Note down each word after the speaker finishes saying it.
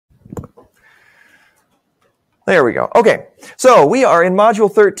There we go. Okay, so we are in Module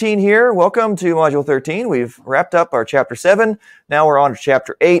 13 here. Welcome to Module 13. We've wrapped up our Chapter 7. Now we're on to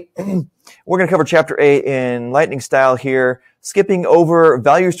Chapter 8. We're going to cover Chapter 8 in lightning style here, skipping over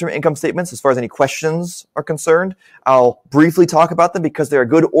value stream income statements as far as any questions are concerned. I'll briefly talk about them because they're a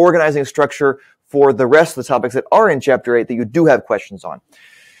good organizing structure for the rest of the topics that are in Chapter 8 that you do have questions on.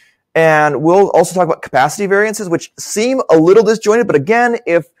 And we'll also talk about capacity variances, which seem a little disjointed, but again,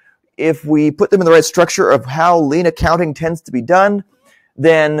 if we put them in the right structure of how lean accounting tends to be done,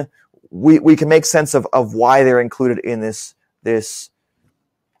 then we can make sense of why they're included in this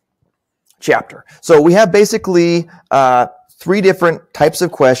chapter. So we have basically 3 different types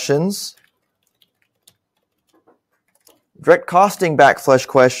of questions: direct costing backflush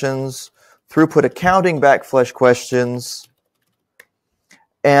questions, throughput accounting backflush questions,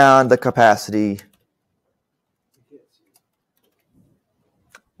 and the capacity.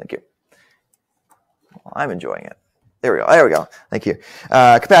 Thank you. Well, I'm enjoying it. There we go. There we go. Thank you.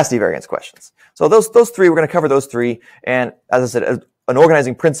 Capacity variance questions. So those 3, we're going to cover those 3. And as I said, as an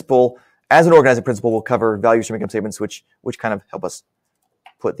organizing principle, we'll cover value stream income statements, which kind of help us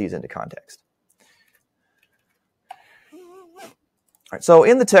put these into context. All right. So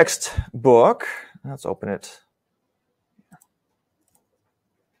in the textbook, let's open it.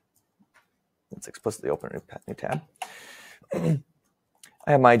 Let's explicitly open a new tab.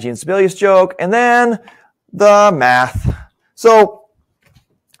 I have my Gene Sibelius joke, and then the math. So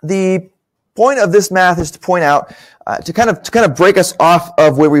the point of this math is to point out, to kind of break us off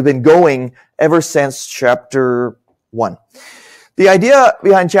of where we've been going ever since Chapter 1. The idea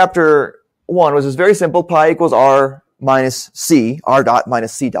behind Chapter 1 was very simple: pi equals r minus c, r dot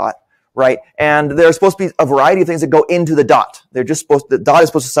minus c dot, right? And there's supposed to be a variety of things that go into the dot. The dot is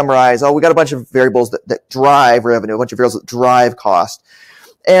supposed to summarize, we got a bunch of variables that drive revenue, a bunch of variables that drive cost.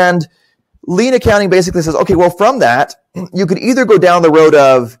 And lean accounting basically says, okay, well, from that, you could either go down the road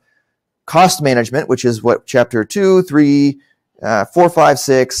of cost management, which is what Chapter 2, 3, 4, 5,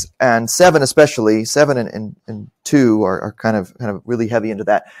 6, and 7 especially, 7 and 2 are kind of really heavy into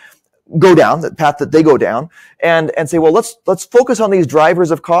that, go down, the path that they go down, and say, well, let's focus on these drivers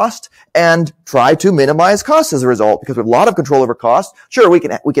of cost and try to minimize costs as a result, because we have a lot of control over cost. Sure, we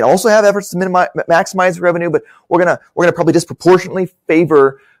can also have efforts to maximize revenue, but we're gonna probably disproportionately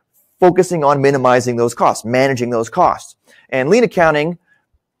favor focusing on minimizing those costs, managing those costs. And lean accounting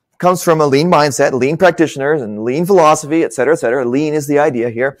comes from a lean mindset, lean practitioners, and lean philosophy, et cetera, et cetera. Lean is the idea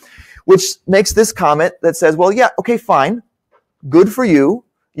here, which makes this comment that says, well, yeah, okay, fine, good for you.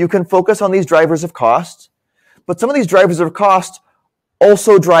 You can focus on these drivers of cost, but some of these drivers of cost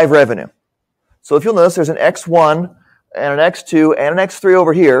also drive revenue. So if you'll notice, there's an X1 and an X2 and an X3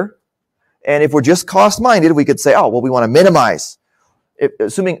 over here. And if we're just cost-minded, we could say, oh, well, we want to minimize.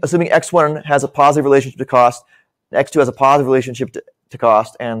 Assuming X1 has a positive relationship to cost, X2 has a positive relationship to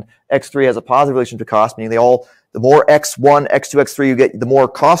cost, and X3 has a positive relationship to cost, meaning the more X1, X2, X3 you get, the more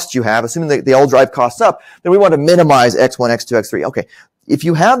costs you have. Assuming they all drive costs up, then we want to minimize X1, X2, X3. Okay, if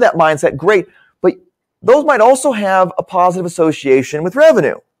you have that mindset, great, but those might also have a positive association with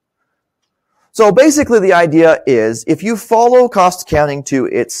revenue. So basically the idea is, if you follow cost accounting to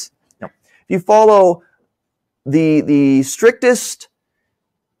its, if you follow the strictest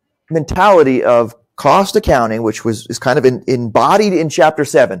mentality of cost accounting, which is kind of embodied in Chapter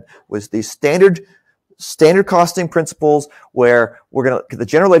 7, was the standard costing principles, where we're going to get the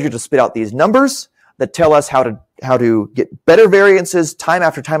general ledger to spit out these numbers that tell us how to get better variances time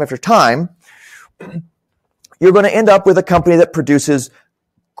after time after time. You're going to end up with a company that produces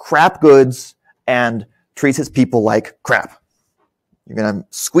crap goods and treats its people like crap. You're going to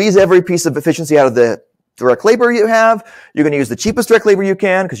squeeze every piece of efficiency out of the direct labor you have. You're going to use the cheapest direct labor you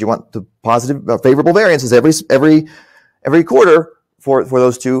can because you want the positive, favorable variances every quarter for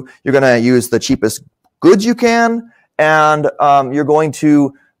those two. You're going to use the cheapest goods you can, and you're going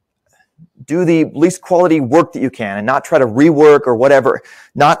to do the least quality work that you can and not try to rework or whatever,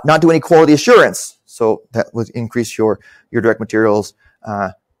 not do any quality assurance. So that would increase your direct materials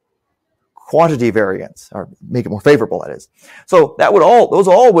quantity variance, or make it more favorable, that is. So those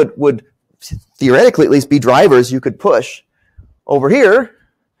all would theoretically at least be drivers you could push over here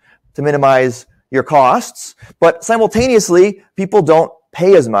to minimize your costs, but simultaneously people don't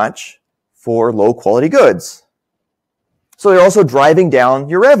pay as much for low quality goods. So you're also driving down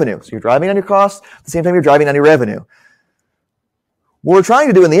your revenue. So you're driving down your costs, at the same time you're driving down your revenue. What we're trying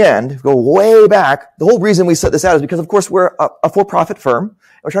to do in the end, go way back, the whole reason we set this out is because, of course, we're a for-profit firm.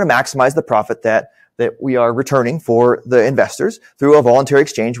 We're trying to maximize the profit that we are returning for the investors through a voluntary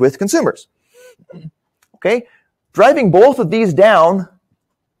exchange with consumers. Okay? Driving both of these down,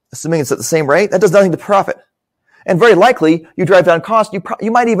 assuming it's at the same rate, that does nothing to profit. And very likely, you drive down cost,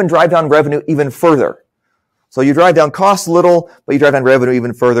 you might even drive down revenue even further. So you drive down costs a little, but you drive down revenue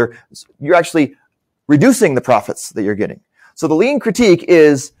even further. You're actually reducing the profits that you're getting. So the lean critique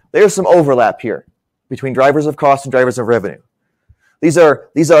is there's some overlap here between drivers of cost and drivers of revenue. These are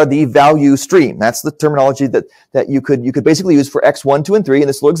the value stream. That's the terminology that you could basically use for X1, 2, and 3 in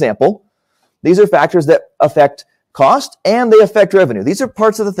this little example. These are factors that affect cost and they affect revenue. These are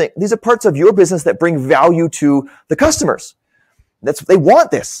parts of these are parts of your business that bring value to the customers. They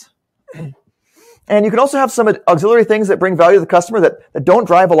want this. And you can also have some auxiliary things that bring value to the customer that don't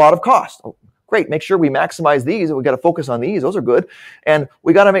drive a lot of cost. Oh, great. Make sure we maximize these. We got to focus on these. Those are good. And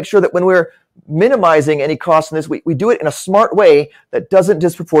we got to make sure that when we're minimizing any cost in this, we do it in a smart way that doesn't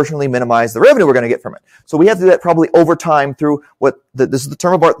disproportionately minimize the revenue we're going to get from it. So we have to do that probably over time through this is the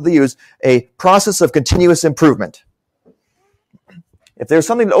term of art that they use, a process of continuous improvement. If there's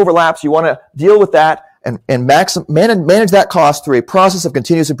something that overlaps, you want to deal with that and manage that cost through a process of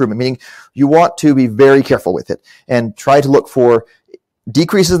continuous improvement, meaning you want to be very careful with it and try to look for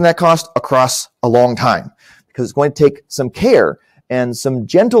decreases in that cost across a long time, because it's going to take some care and some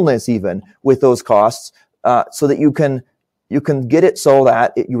gentleness even with those costs, so that you can get it so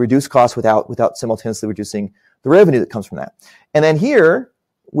that you reduce costs without simultaneously reducing the revenue that comes from that. And then here,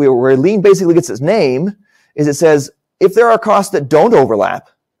 where lean basically gets its name, is it says if there are costs that don't overlap,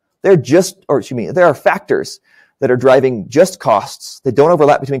 there are factors that are driving just costs that don't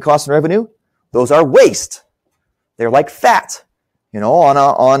overlap between cost and revenue. Those are waste. They're like fat.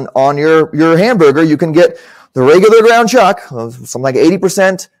 On your hamburger, you can get the regular ground chuck, something like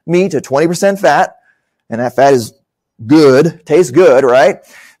 80% meat to 20% fat, and that fat is good, tastes good, right?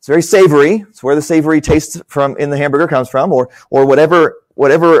 It's very savory. It's where the savory taste from in the hamburger comes from, or whatever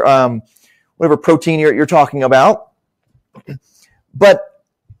protein you're talking about. But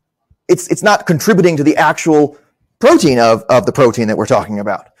it's not contributing to the actual protein of the protein that we're talking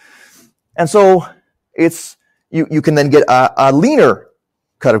about. And so you can then get a leaner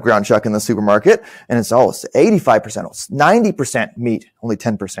cut of ground chuck in the supermarket, and it's 85%, it's 90% meat, only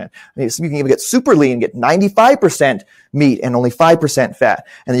 10%. You can even get super lean, get 95% meat and only 5% fat.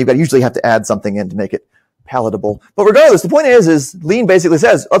 And then you usually have to add something in to make it palatable. But regardless, the point is lean basically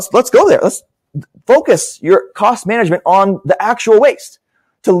says, let's go there. Let's focus your cost management on the actual waste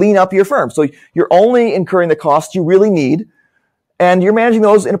to lean up your firm. So you're only incurring the costs you really need, and you're managing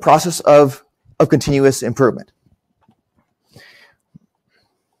those in a process of continuous improvement.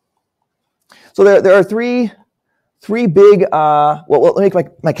 So there are three big, let me make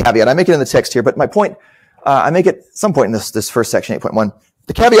my caveat. I make it in the text here, but my point, I make it at some point in this first section, 8.1.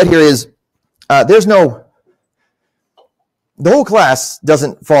 The caveat here is, the whole class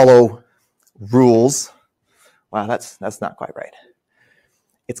doesn't follow rules. Wow, that's not quite right.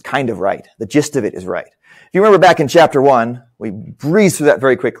 It's kind of right. The gist of it is right. If you remember back in chapter 1, we breezed through that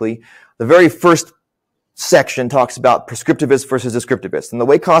very quickly. The very first section talks about prescriptivist versus descriptivist. And the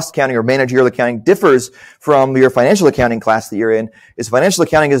way cost accounting or managerial accounting differs from your financial accounting class that you're in is financial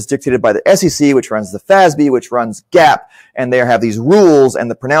accounting is dictated by the SEC, which runs the FASB, which runs GAAP, and they have these rules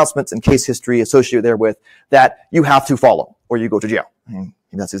and the pronouncements and case history associated therewith that you have to follow or you go to jail. Maybe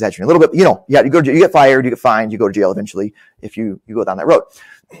that's exaggerating a little bit. You get fired, you get fined, you go to jail eventually if you go down that road.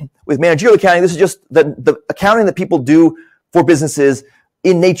 With managerial accounting, this is just the accounting that people do for businesses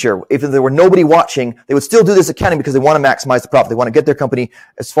in nature. If there were nobody watching, they would still do this accounting because they want to maximize the profit. They want to get their company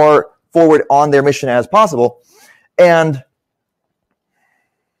as far forward on their mission as possible. And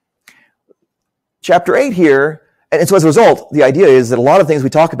chapter 8 here, and so as a result, the idea is that a lot of things we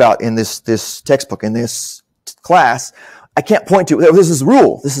talk about in this textbook, in this class, I can't point to, this is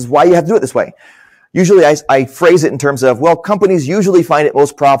rule. This is why you have to do it this way. Usually I phrase it in terms of, companies usually find it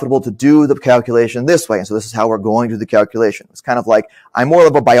most profitable to do the calculation this way. And so this is how we're going to do the calculation. It's kind of like I'm more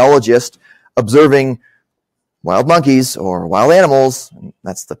of a biologist observing wild monkeys or wild animals. And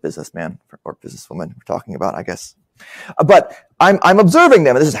that's the businessman or businesswoman we're talking about, I guess. But I'm observing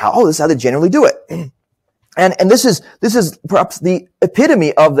them, and this is how they generally do it. And this is perhaps the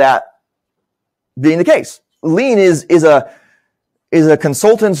epitome of that being the case. Lean is a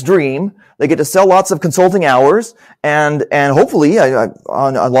consultant's dream. They get to sell lots of consulting hours and hopefully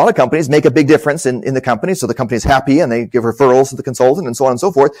on a lot of companies make a big difference in the company. So the company is happy and they give referrals to the consultant and so on and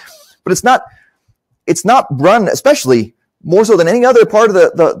so forth. But it's not run, especially more so than any other part of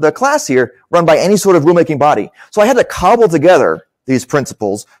the class here, run by any sort of rulemaking body. So I had to cobble together these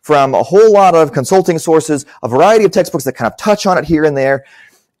principles from a whole lot of consulting sources, a variety of textbooks that kind of touch on it here and there.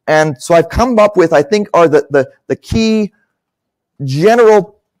 And so I've come up with, I think, are the key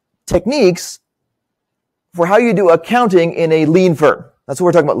general techniques for how you do accounting in a lean firm. That's what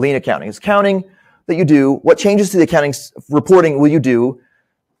we're talking about, lean accounting. It's accounting that you do, what changes to the accounting reporting will you do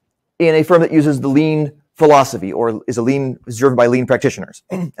in a firm that uses the lean philosophy or is driven by lean practitioners?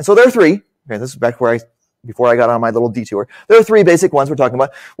 And so there are three. Okay, this is back before I got on my little detour. There are three basic ones we're talking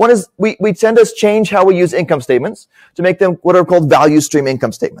about. One is we tend to change how we use income statements to make them what are called value stream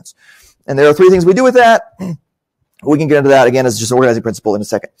income statements. And there are three things we do with that. We can get into that again as just an organizing principle in a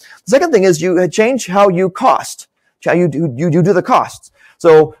second. The second thing is you change how you cost, how you do the costs.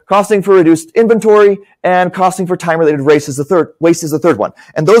 So costing for reduced inventory and costing for time-related waste is the third one.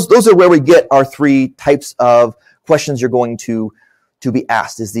 And those are where we get our three types of questions you're going to be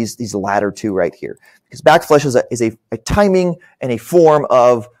asked, is these latter two right here. Because backflush is a timing and a form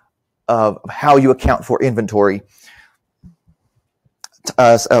of how you account for inventory.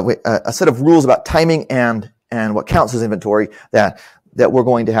 A set of rules about timing and what counts as inventory that we're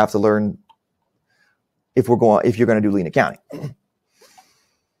going to have to learn if you're going to do lean accounting.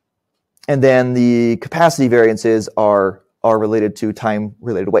 And then the capacity variances are related to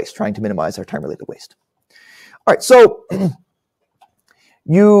time-related waste, trying to minimize our time-related waste. All right, so let's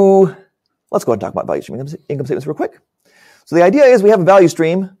go ahead and talk about value stream income statements real quick. So the idea is we have a value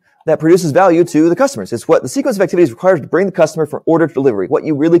stream that produces value to the customers. It's what the sequence of activities required to bring the customer from order to delivery, what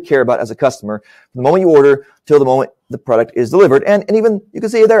you really care about as a customer from the moment you order till the moment the product is delivered. And even you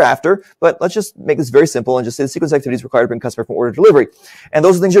can say thereafter, but let's just make this very simple and just say the sequence of activities required to bring the customer from order to delivery. And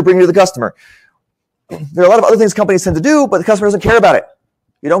those are things you're bringing to the customer. There are a lot of other things companies tend to do, but the customer doesn't care about it.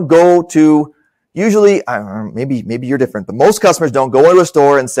 You don't go to, usually, maybe you're different, but most customers don't go into a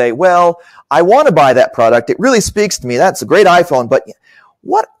store and say, well, I want to buy that product. It really speaks to me. That's a great iPhone, but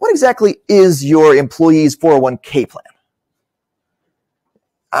what exactly is your employee's 401k plan?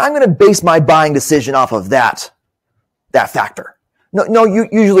 I'm going to base my buying decision off of that factor. No, you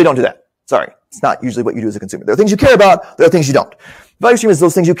usually don't do that. Sorry. It's not usually what you do as a consumer. There are things you care about. There are things you don't. Value stream is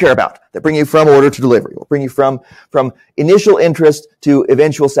those things you care about that bring you from order to delivery, or bring you from initial interest to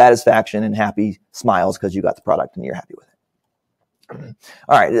eventual satisfaction and happy smiles because you got the product and you're happy with it.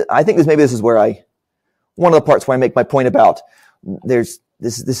 All right. I think this is where one of the parts where I make my point about this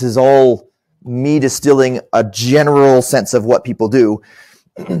is all me distilling a general sense of what people do.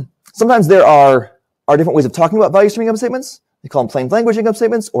 Sometimes there are different ways of talking about value stream income statements. They call them plain language income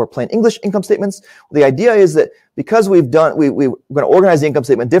statements or plain English income statements. The idea is that because we're going to organize the income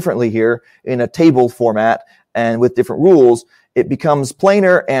statement differently here in a table format and with different rules, it becomes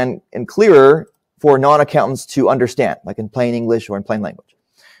plainer and clearer for non-accountants to understand, like in plain English or in plain language.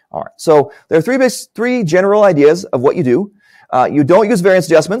 All right. So there are three general ideas of what you do. You don't use variance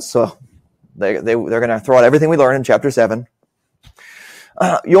adjustments, so they're going to throw out everything we learned in Chapter 7.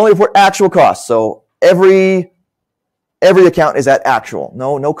 You only report actual costs, so every account is at actual.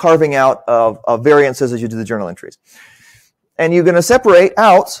 No carving out of variances as you do the journal entries. And you're going to separate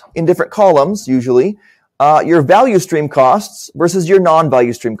out in different columns, usually, your value stream costs versus your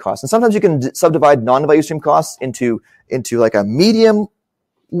non-value stream costs. And sometimes you can subdivide non-value stream costs into like a medium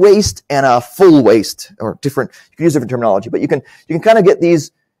waste and a full waste, or different. You can use different terminology, but you can kind of get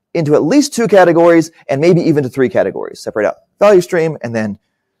these into at least two categories and maybe even to three categories. Separate out value stream and then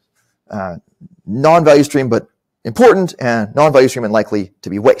non-value stream, but important, and non-value stream and likely to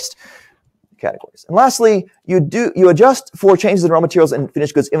be waste categories. And lastly, you adjust for changes in raw materials and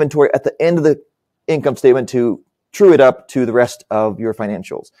finished goods inventory at the end of the income statement to true it up to the rest of your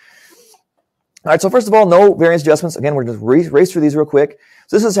financials. All right, so first of all, no variance adjustments. Again, we're just race through these real quick.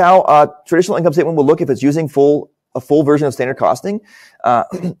 So this is how a traditional income statement will look if it's using a full version of standard costing.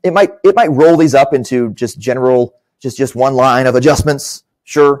 It might roll these up into just general, just one line of adjustments,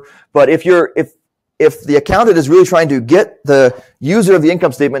 sure. But if the accountant is really trying to get the user of the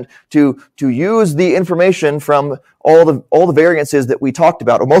income statement to use the information from all the variances that we talked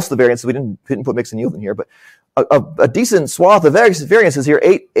about, or most of the variances, we didn't put mix and yield in here, but a decent swath of variances here,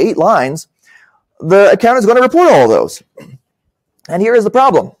 eight lines, the accountant is going to report all of those. And here is the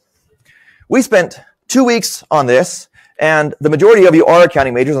problem. We spent 2 weeks on this, and the majority of you are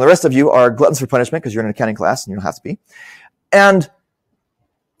accounting majors, and the rest of you are gluttons for punishment because you're in an accounting class and you don't have to be. And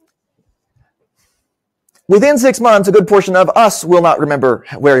within 6 months, a good portion of us will not remember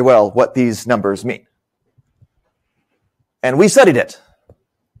very well what these numbers mean. And we studied it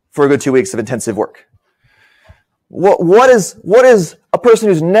for a good 2 weeks of intensive work. What is a person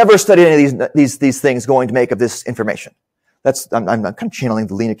who's never studied any of these things going to make of this information? I'm kind of channeling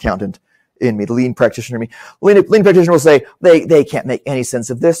the lean accountant in me, the lean practitioner in me. Lean practitioner will say they can't make any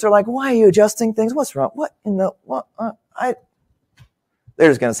sense of this. They're like, why are you adjusting things? What's wrong? What in the what? They're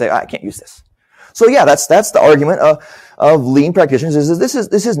just going to say, I can't use this. So yeah, that's the argument of lean practitioners is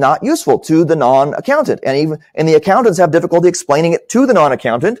this is not useful to the non-accountant. And the accountants have difficulty explaining it to the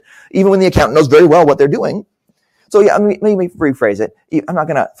non-accountant, even when the accountant knows very well what they're doing. So yeah, let me rephrase it. I'm not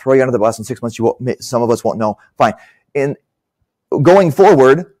going to throw you under the bus in 6 months. Some of us won't know. Fine. In going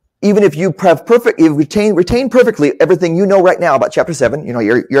forward, even if you have retain perfectly everything you know right now about chapter 7,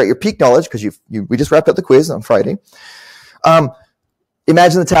 you're at your peak knowledge because we just wrapped up the quiz on Friday.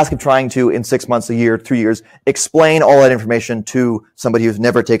 Imagine the task of trying to, in 6 months, a year, 3 years, explain all that information to somebody who's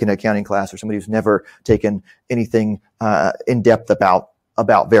never taken an accounting class or somebody who's never taken anything in depth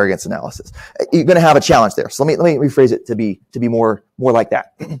about variance analysis. You're going to have a challenge there. So let me rephrase it to be more like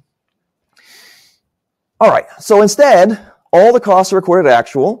that. All right. So instead, all the costs are recorded at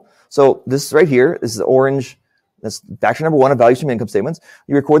actual. So this right here, this is the orange. That's factor number 1 of value stream income statements.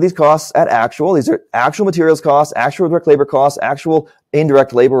 You record these costs at actual. These are actual materials costs, actual direct labor costs, actual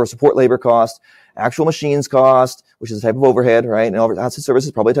indirect labor or support labor cost, actual machines cost, which is a type of overhead, right? And outside services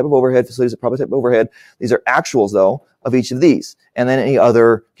is probably a type of overhead. Facilities are probably a type of overhead. These are actuals, though, of each of these. And then any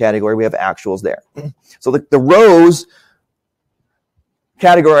other category, we have actuals there. So the rows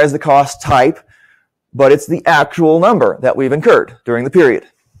categorize the cost type, but it's the actual number that we've incurred during the period.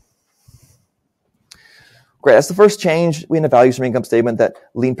 Great. That's the first change in the value stream income statement that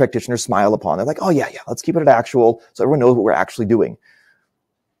lean practitioners smile upon. They're like, oh, yeah, let's keep it at actual so everyone knows what we're actually doing.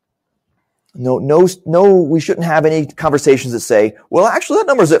 No, we shouldn't have any conversations that say, well, actually, that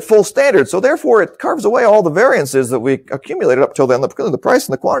number's at full standard, so therefore it carves away all the variances that we accumulated up till then, the price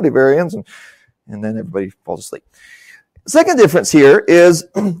and the quantity variance, and then everybody falls asleep. Second difference here is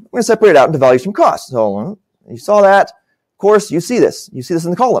we're going to separate it out into value stream costs. So you saw that. Of course, you see this. You see this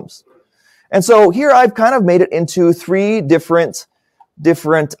in the columns. And so here I've kind of made it into 3 different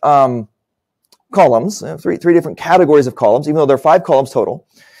columns, 3 different categories of columns, even though there are 5 columns total.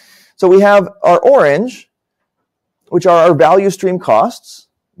 So we have our orange, which are our value stream costs.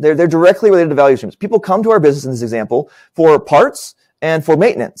 They're directly related to value streams. People come to our business in this example for parts and for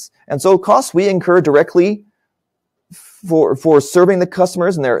maintenance. And so costs we incur directly for serving the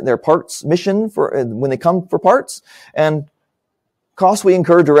customers and their parts mission when they come for parts, and costs we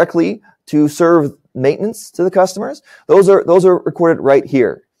incur directly to serve maintenance to the customers. Those are recorded right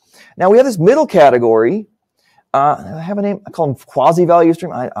here. Now we have this middle category. I have a name. I call them quasi value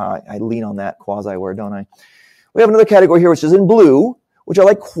stream. I lean on that quasi word, don't I? We have another category here, which is in blue, which are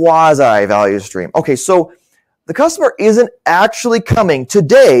like quasi value stream. Okay, so the customer isn't actually coming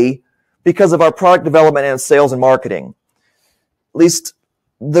today because of our product development and sales and marketing. At least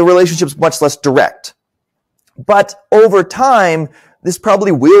the relationship's much less direct. But over time, this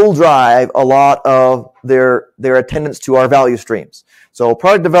probably will drive a lot of their attendance to our value streams. So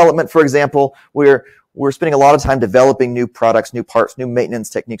product development, for example, we're spending a lot of time developing new products, new parts, new maintenance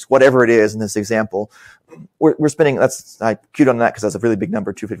techniques, whatever it is in this example. We're spending, I queued on that because that's a really big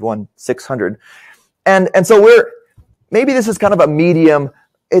number, 251,600. And so maybe this is kind of a medium,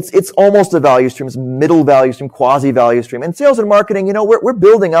 it's almost a value stream, it's middle value stream, quasi value stream. And sales and marketing, we're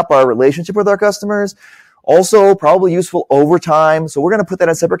building up our relationship with our customers. Also, probably useful over time. So we're going to put that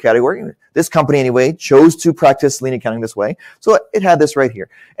in a separate category. This company, anyway, chose to practice lean accounting this way. So it had this right here.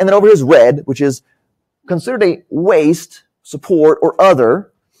 And then over here is red, which is considered a waste, support, or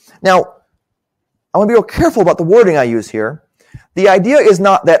other. Now, I want to be real careful about the wording I use here. The idea is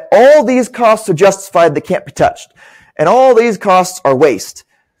not that all these costs are justified, they can't be touched, and all these costs are waste.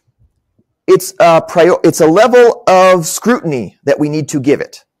 It's a level of scrutiny that we need to give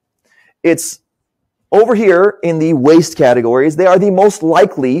it. It's over here in the waste categories, they are the most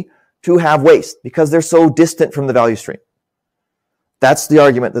likely to have waste because they're so distant from the value stream. That's the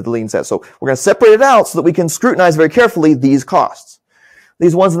argument that the lean says. So we're going to separate it out so that we can scrutinize very carefully these costs.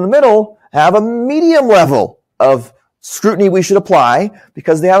 These ones in the middle have a medium level of scrutiny we should apply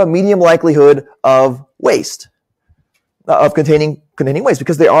because they have a medium likelihood of waste, of containing waste,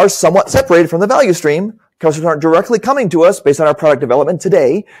 because they are somewhat separated from the value stream. Customers aren't directly coming to us based on our product development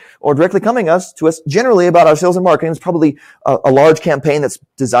today, or directly coming to us generally about our sales and marketing. It's probably a large campaign that's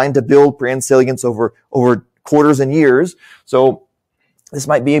designed to build brand salience over quarters and years. So this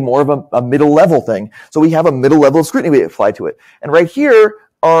might be more of a middle level thing. So we have a middle level of scrutiny we apply to it. And right here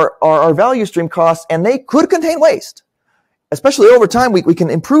are our value stream costs, and they could contain waste. Especially over time, we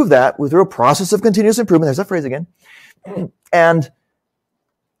can improve that through a process of continuous improvement. There's that phrase again. And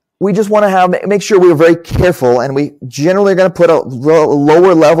we just want to make sure we're very careful, and we generally are going to put a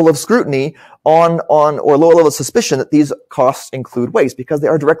lower level of scrutiny or lower level of suspicion that these costs include waste because they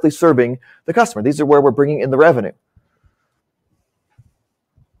are directly serving the customer. These are where we're bringing in the revenue.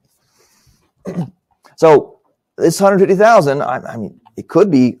 So this 150,000, I mean, It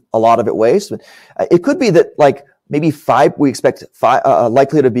could be a lot of it waste, but it could be that like maybe we expect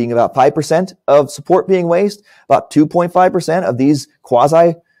likelihood of being about 5% of support being waste, about 2.5% of these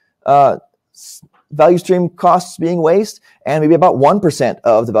quasi value stream costs being waste, and maybe about 1%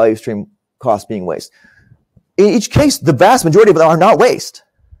 of the value stream costs being waste. In each case, the vast majority of them are not waste.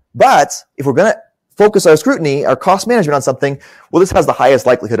 But if we're going to focus our scrutiny, our cost management on something, well, this has the highest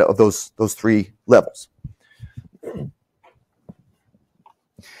likelihood of those three levels. And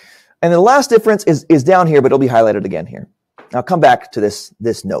the last difference is down here, but it'll be highlighted again here. I'll come back to this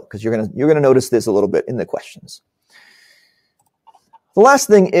note because you're gonna notice this a little bit in the questions. The last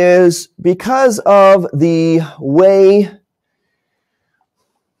thing is because the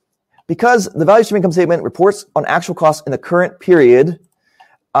value stream income statement reports on actual costs in the current period,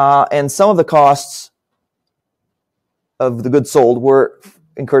 and some of the costs of the goods sold were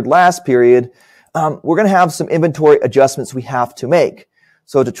incurred last period, we're going to have some inventory adjustments we have to make.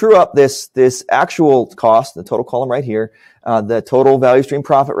 So to true up this actual cost, the total column right here, the total value stream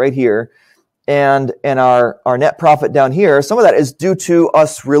profit right here, and our net profit down here, some of that is due to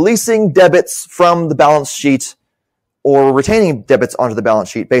us releasing debits from the balance sheet or retaining debits onto the balance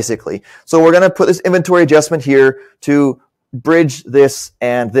sheet, basically. So we're going to put this inventory adjustment here to bridge this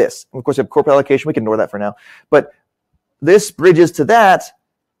and this. And of course, we have corporate allocation. We can ignore that for now. But this bridges to that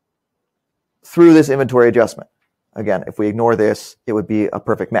through this inventory adjustment. Again, if we ignore this, it would be a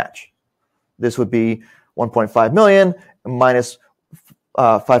perfect match. This would be 1.5 million minus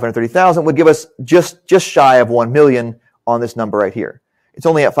 530,000 would give us just shy of 1 million on this number right here. It's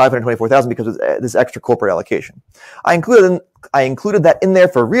only at 524,000 because of this extra corporate allocation. I included that in there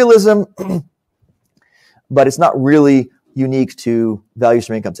for realism, but it's not really unique to value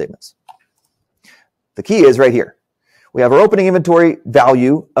stream income statements. The key is right here. We have our opening inventory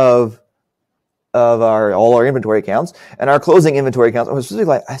value of all our inventory accounts and our closing inventory accounts.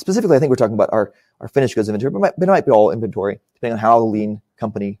 Specifically, I think we're talking about our finished goods inventory, but it might be all inventory, depending on how the lean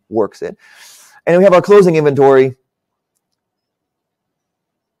company works it. And we have our closing inventory.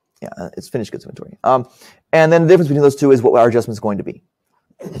 Yeah, it's finished goods inventory. And then the difference between those two is what our adjustment is going to be.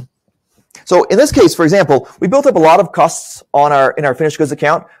 So in this case, for example, we built up a lot of costs in our finished goods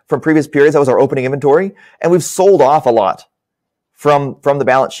account from previous periods. That was our opening inventory, and we've sold off a lot from the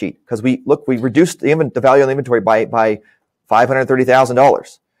balance sheet because we reduced the value on the inventory by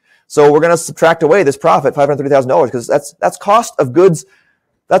 $530,000. So we're going to subtract away this profit, $530,000, because that's cost of goods.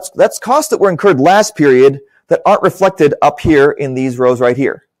 That's costs that were incurred last period that aren't reflected up here in these rows right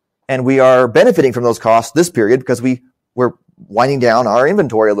here. And we are benefiting from those costs this period because we're winding down our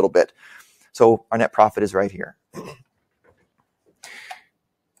inventory a little bit. So our net profit is right here.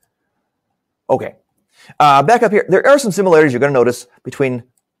 Okay. Back up here, there are some similarities you're going to notice between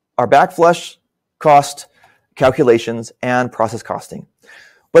our backflush cost calculations and process costing.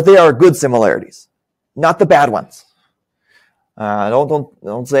 But they are good similarities, not the bad ones.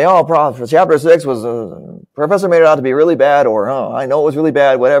 Don't say, chapter 6 was, professor made it out to be really bad, or, I know it was really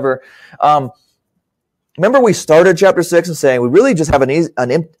bad, whatever. Remember we started chapter 6 and saying we really just have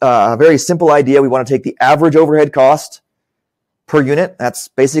a very simple idea. We want to take the average overhead cost per unit. That's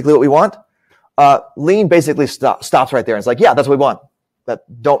basically what we want. Lean basically stops right there. It's like, yeah, that's what we want.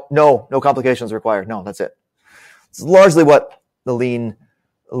 No complications required. No, that's it. It's largely what the lean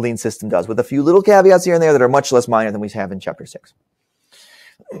system does, with a few little caveats here and there that are much less minor than we have in chapter 6.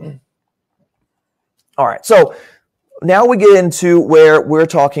 All right, so now we get into where we're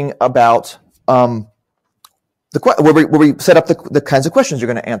talking about where we set up the kinds of questions you're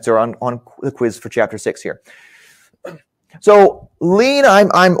going to answer on the quiz for chapter 6 here. So lean,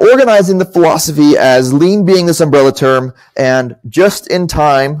 I'm organizing the philosophy as lean being this umbrella term, and just in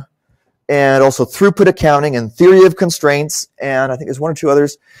time, and also throughput accounting and theory of constraints, and I think there's one or two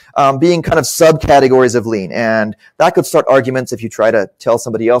others, being kind of subcategories of lean. And that could start arguments if you try to tell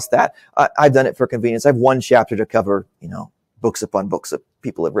somebody else that. I've done it for convenience. I have one chapter to cover, books upon books that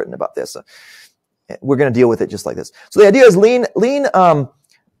people have written about this. We're going to deal with it just like this. So the idea is lean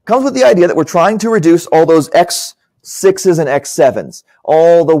comes with the idea that we're trying to reduce all those X6s and X7s,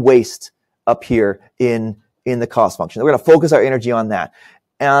 all the waste up here in the cost function. We're going to focus our energy on that.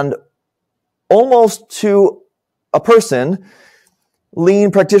 And almost to a person,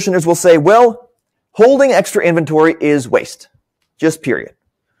 lean practitioners will say, well, holding extra inventory is waste, just period.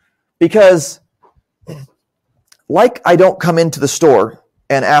 Because like I don't come into the store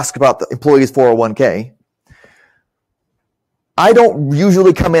and ask about the employee's 401k, I don't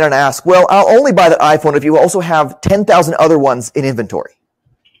usually come in and ask, well, I'll only buy that iPhone if you also have 10,000 other ones in inventory.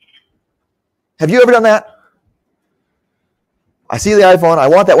 Have you ever done that? I see the iPhone, I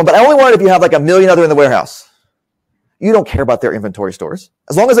want that one, but I only want it if you have like 1 million other in the warehouse. you don't care about their inventory stores.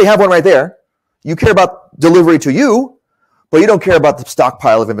 As long as they have one right there, you care about delivery to you, but you don't care about the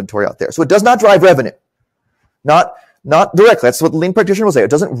stockpile of inventory out there. So it does not drive revenue. Not directly. That's what the lean practitioner will say. It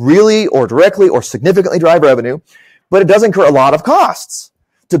doesn't really or directly or significantly drive revenue, but it does incur a lot of costs.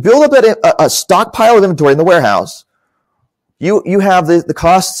 To build up a stockpile of inventory in the warehouse, you have the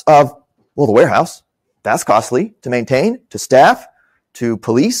costs of, well, the warehouse. That's costly to maintain, to staff, to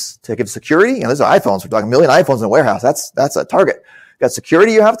police, to give security. You know, there's iPhones. We're talking 1 million iPhones in a warehouse. That's a target. You got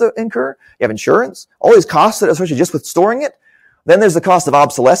security you have to incur. You have insurance. All these costs that associated just with storing it. Then there's the cost of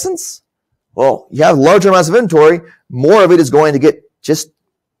obsolescence. Well, you have larger amounts of inventory. More of it is going to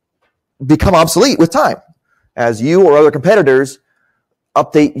become obsolete with time as you or other competitors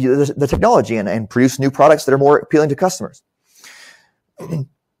update the technology and produce new products that are more appealing to customers. Let's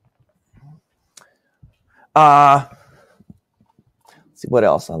see what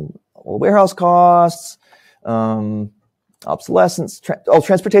else. Warehouse costs, obsolescence,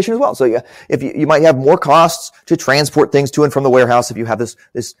 transportation as well. So yeah, if you might have more costs to transport things to and from the warehouse if you have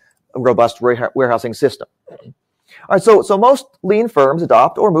this robust warehousing system. All right, so most lean firms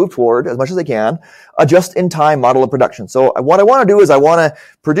adopt or move toward, as much as they can, a just-in-time model of production. So what I want to do is I want to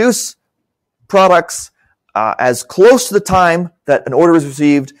produce products as close to the time that an order is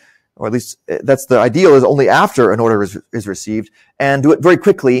received, or at least that's the ideal, is only after an order is received, and do it very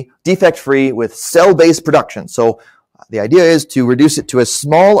quickly, defect-free, with cell-based production. So the idea is to reduce it to as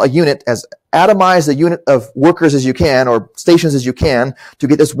small a unit, as atomize a unit of workers as you can, or stations as you can, to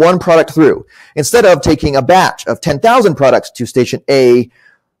get this one product through. Instead of taking a batch of 10,000 products to station A,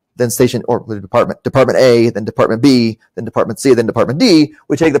 then department A, then department B, then department C, then department D,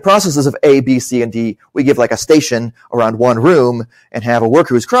 we take the processes of A, B, C, and D. We give like a station around one room and have a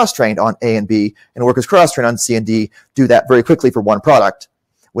worker who's cross-trained on A and B, and a worker who's cross-trained on C and D, do that very quickly for one product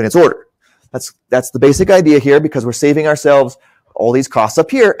when it's ordered. That's the basic idea here, because we're saving ourselves all these costs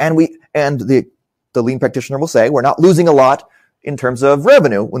up here, and the lean practitioner will say we're not losing a lot in terms of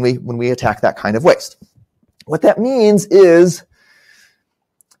revenue when we attack that kind of waste. What that means is,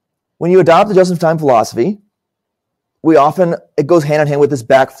 when you adopt the just-in-time philosophy, it goes hand in hand with this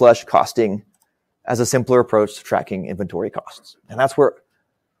backflush costing as a simpler approach to tracking inventory costs. And that's where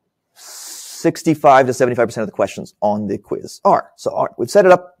 65 to 75% of the questions on the quiz are. So all right, we've set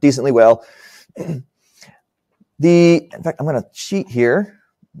it up decently well. In fact, I'm going to cheat here.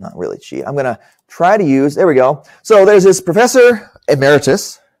 Not really cheat. I'm going to try to use, there we go. So there's this professor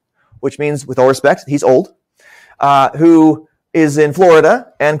emeritus, which means, with all respect, he's old, who is in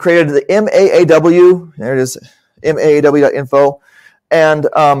Florida and created the MAAW. There it is, MAAW.info. And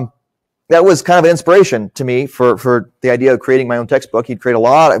that was kind of an inspiration to me for the idea of creating my own textbook. He'd wrote a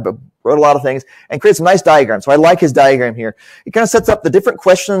lot of things and created some nice diagrams. So I like his diagram here. It kind of sets up the different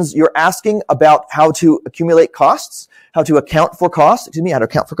questions you're asking about how to accumulate costs, how to account for costs, And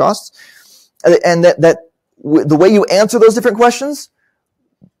the way you answer those different questions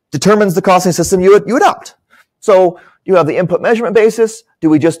determines the costing system you adopt. So you have the input measurement basis. Do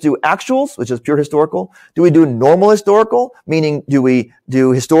we just do actuals, which is pure historical? Do we do normal historical, meaning do we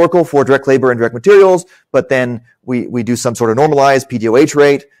do historical for direct labor and direct materials, but then we do some sort of normalized PDOH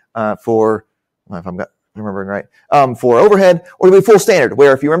rate for, if I'm remembering right, for overhead? Or do we full standard,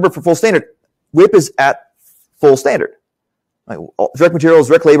 where, if you remember, for full standard, WIP is at full standard. Like, direct materials,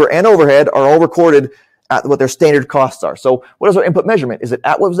 direct labor, and overhead are all recorded at what their standard costs are. So what is our input measurement? Is it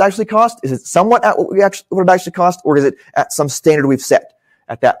at what was actually cost? Is it somewhat at what it actually cost? Or is it at some standard we've set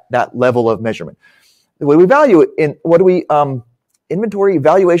at that level of measurement? The way we value it inventory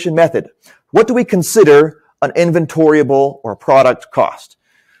evaluation method. What do we consider an inventoriable or product cost?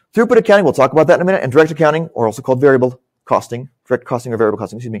 Throughput accounting, we'll talk about that in a minute, and direct accounting, or also called variable costing, direct costing or variable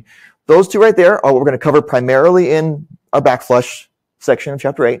costing, excuse me. Those two right there are what we're going to cover primarily in our backflush section of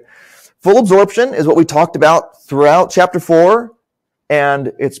Chapter 8. Full absorption is what we talked about throughout Chapter 4,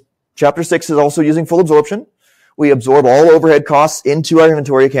 and Chapter 6 is also using full absorption. We absorb all overhead costs into our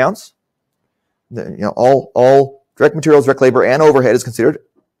inventory accounts. All direct materials, direct labor, and overhead is considered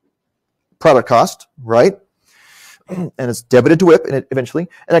product cost, right? And it's debited to WIP eventually.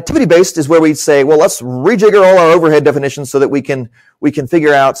 And activity-based is where we say, well, let's rejigger all our overhead definitions so that we can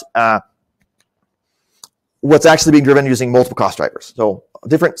figure out what's actually being driven using multiple cost drivers. So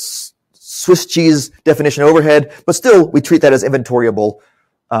different Swiss cheese definition overhead, but still we treat that as inventoriable,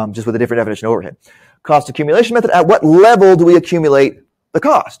 just with a different definition of overhead. Cost accumulation method, at what level do we accumulate the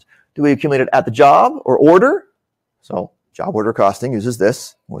cost? Do we accumulate it at the job or order? So job order costing uses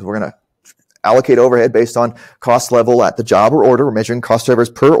this. We're going to allocate overhead based on cost level at the job or order. We're measuring cost drivers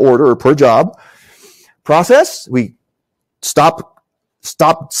per order or per job. Process, we stop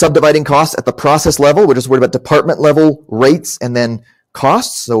stop subdividing costs at the process level. We're just worried about department level rates and then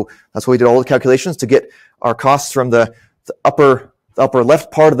costs. So that's why we did all the calculations to get our costs from the upper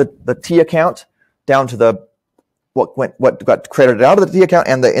left part of the T account down to what got credited out of the T account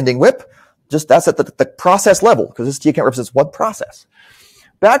and the ending WIP. Just that's at the process level, because this T account represents one process.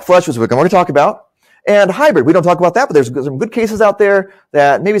 Backflush, which we're going to talk about, and hybrid. We don't talk about that, but there's some good cases out there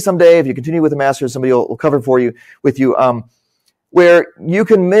that maybe someday, if you continue with the masters, somebody will cover with you, where you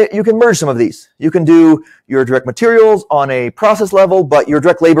can merge some of these. You can do your direct materials on a process level, but your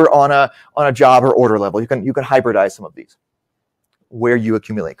direct labor on a job or order level. You can hybridize some of these, where you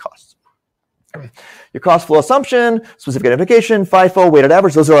accumulate costs. Your cost flow assumption, specific identification, FIFO, weighted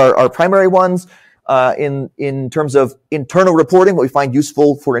average, those are our primary ones. In terms of internal reporting, what we find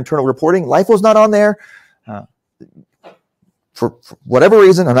useful for internal reporting, LIFO's not on there. For whatever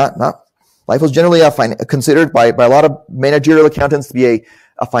reason, or not LIFO's generally considered by a lot of managerial accountants to be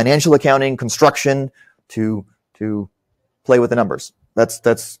a financial accounting construction to play with the numbers. That's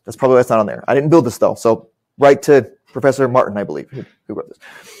probably why it's not on there. I didn't build this though, so write to Professor Martin, I believe, who wrote this.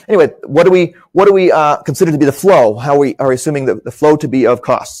 Anyway, what do we consider to be the flow? How are we assuming the flow to be of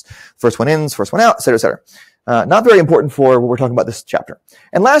costs? First one in, first one out, et cetera, et cetera. Not very important for what we're talking about this chapter.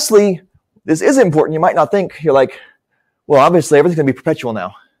 And lastly, this is important. You might not think, you're like, well, obviously everything's going to be perpetual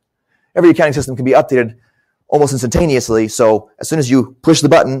now. Every accounting system can be updated almost instantaneously. So as soon as you push the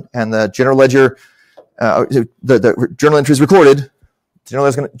button and the general ledger, the journal entry is recorded, general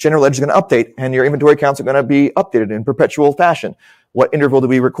ledger is going to update, and your inventory accounts are going to be updated in perpetual fashion. What interval do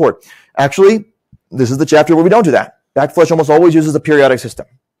we record? Actually, this is the chapter where we don't do that. Backflush almost always uses a periodic system.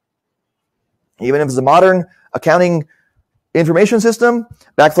 Even if it's a modern accounting information system,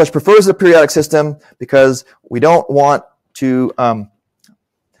 Backflush prefers a periodic system because we don't want to,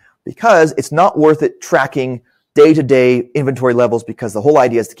 because it's not worth it tracking day-to-day inventory levels, because the whole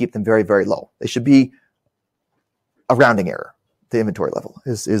idea is to keep them very, very low. They should be a rounding error. The inventory level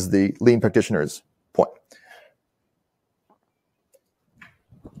is the lean practitioner's point.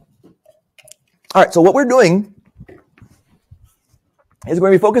 All right, so what we're doing is we're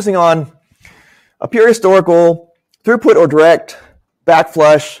going to be focusing on a pure historical, throughput or direct,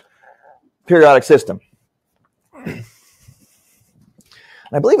 backflush, periodic system. And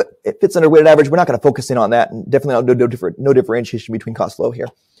I believe it fits under weighted average. We're not going to focus in on that, and definitely no differentiation between cost flow here.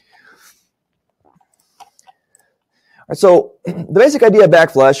 So the basic idea of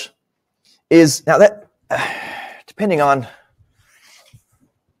backflush is, now that, depending on,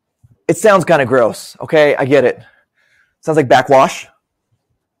 it sounds kind of gross, okay? I get it. Sounds like backwash,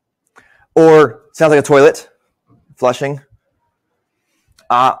 or sounds like a toilet, flushing.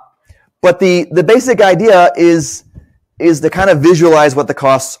 But the basic idea is to kind of visualize what the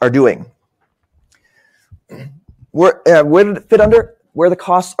costs are doing. Where did it fit under? Where the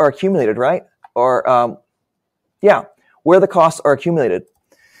costs are accumulated, right? Or, yeah. Where the costs are accumulated.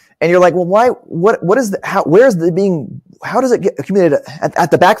 And you're like, well, why, what is how does it get accumulated at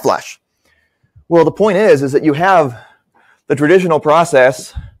the backflush? Well, the point is that you have the traditional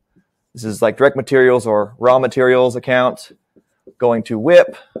process. This is like direct materials or raw materials account, going to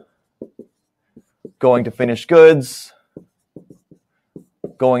WIP, going to finished goods,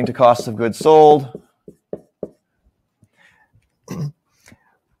 going to cost of goods sold.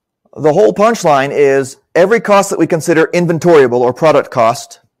 The whole punchline is every cost that we consider inventoriable or product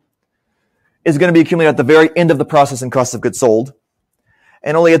cost is going to be accumulated at the very end of the process and cost of goods sold.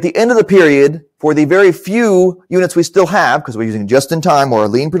 And only at the end of the period, for the very few units we still have, because we're using just-in-time or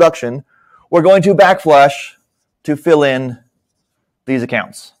lean production, we're going to backflush to fill in these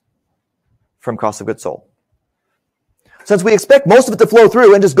accounts from cost of goods sold. Since we expect most of it to flow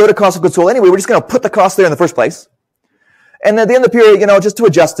through and just go to cost of goods sold anyway, we're just going to put the cost there in the first place. And at the end of the period, just to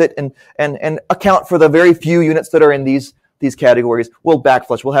adjust it and account for the very few units that are in these categories, we'll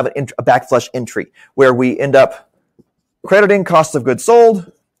backflush. We'll have a backflush entry where we end up crediting cost of goods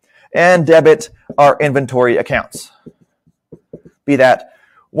sold and debit our inventory accounts. Be that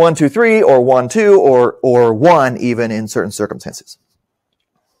 1, 2, 3 or 1, 2 or 1 even in certain circumstances.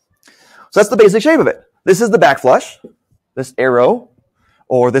 So that's the basic shape of it. This is the backflush, this arrow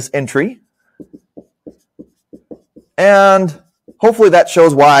or this entry. And hopefully that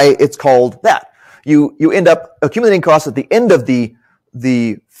shows why it's called that. You end up accumulating costs at the end of the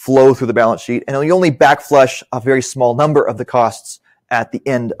flow through the balance sheet, and you only backflush a very small number of the costs at the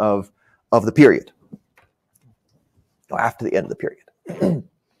end of the period. Or after the end of the period.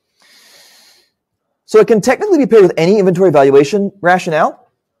 So it can technically be paired with any inventory valuation rationale.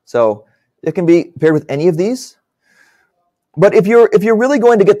 So it can be paired with any of these. But if you're really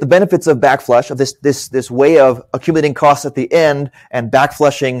going to get the benefits of backflush, of this way of accumulating costs at the end and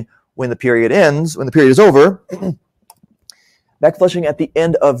backflushing when the period ends, when the period is over, backflushing at the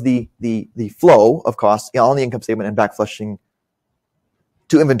end of the flow of costs on the income statement and backflushing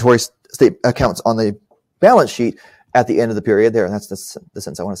to inventory accounts on the balance sheet at the end of the period there. That's the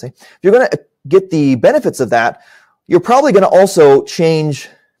sense I want to say. If you're going to get the benefits of that, you're probably going to also change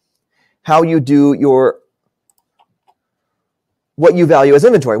how you do what you value as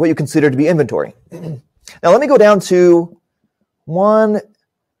inventory, what you consider to be inventory. Now let me go down to the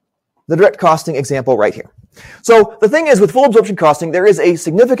direct costing example right here. So the thing is, with full absorption costing, there is a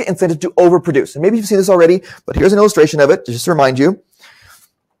significant incentive to overproduce. And maybe you've seen this already, but here's an illustration of it just to remind you.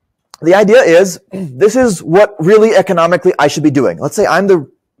 The idea is, this is what really economically I should be doing. Let's say I'm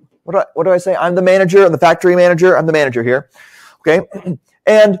what do I say? I'm the manager, I'm the factory manager, I'm the manager here. Okay?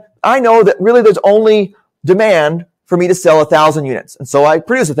 And I know that really there's only demand for me to sell 1,000 units. And so I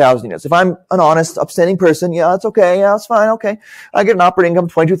produce 1,000 units. If I'm an honest, upstanding person, yeah, that's okay. Yeah, that's fine. Okay. I get an operating income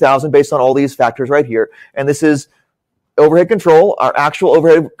of 22,000 based on all these factors right here. And this is overhead control. Our actual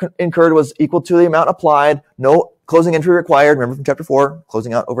overhead incurred was equal to the amount applied. No closing entry required. Remember from chapter 4,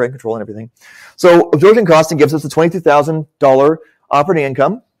 closing out overhead control and everything. So absorption costing gives us the $22,000 operating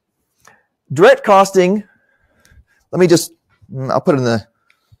income. Direct costing, I'll put it in the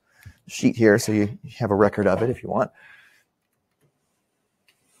sheet here so you have a record of it if you want.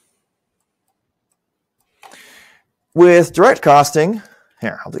 With direct costing,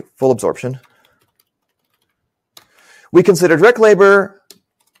 here, I'll do full absorption. We consider direct labor,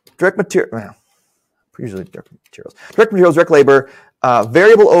 direct materials, direct labor,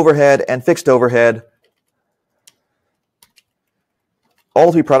 variable overhead, and fixed overhead,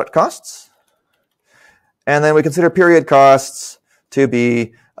 all to be product costs. And then we consider period costs to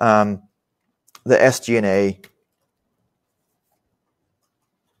be the SG&A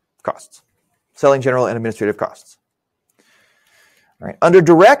costs, selling, general, and administrative costs. All right. Under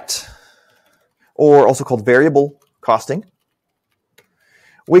direct, or also called variable costing,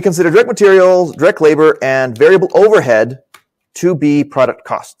 we consider direct materials, direct labor, and variable overhead to be product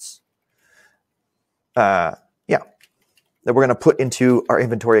costs. That we're going to put into our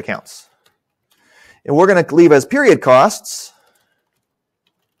inventory accounts. And we're going to leave as period costs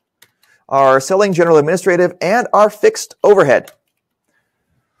our selling, general, administrative, and our fixed overhead.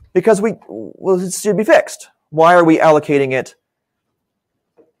 Because it should be fixed. Why are we allocating it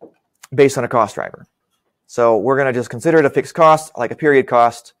based on a cost driver? So we're going to just consider it a fixed cost, like a period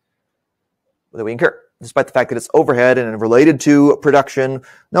cost that we incur, despite the fact that it's overhead and related to production.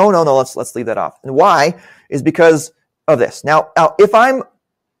 No, let's leave that off. And why is because of this. Now, if I'm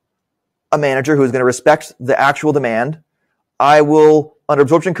a manager who is going to respect the actual demand, I will, under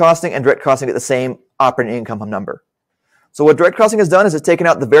absorption costing and direct costing, get the same operating income number. So what direct costing has done is it's taken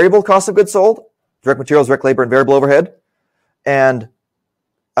out the variable cost of goods sold, direct materials, direct labor, and variable overhead, and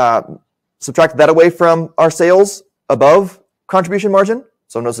subtracted that away from our sales above contribution margin.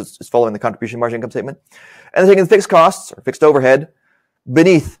 So notice it's following the contribution margin income statement. And then taking the fixed costs or fixed overhead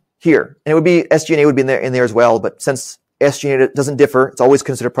beneath here. And it would be, SG&A would be in there as well, but since SG&A doesn't differ, it's always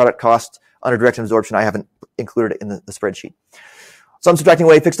considered product cost under direct absorption. I haven't included it in the spreadsheet. So I'm subtracting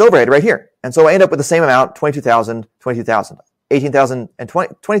away fixed overhead right here. And so I end up with the same amount, 22,000, 18,000 and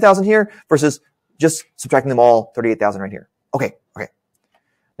 20,000 here versus just subtracting them all, 38,000 right here. Okay.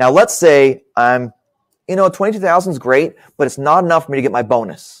 Now let's say 22,000 is great, but it's not enough for me to get my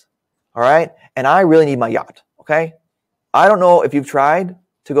bonus. All right. And I really need my yacht. Okay. I don't know if you've tried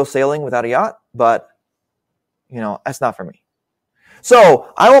to go sailing without a yacht, but that's not for me.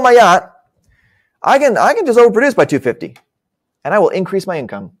 So I want my yacht. I can just overproduce by 250 and I will increase my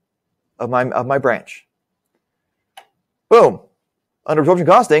income of my branch. Boom. Under absorption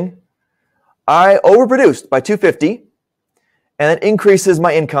costing, I overproduced by 250 and it increases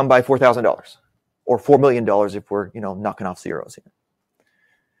my income by $4,000 or $4 million if we're, knocking off zeros here.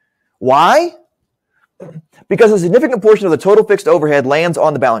 Why? Because a significant portion of the total fixed overhead lands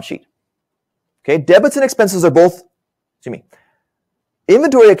on the balance sheet. Okay, debits and expenses are both,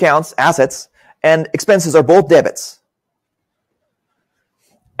 inventory accounts, assets, and expenses are both debits.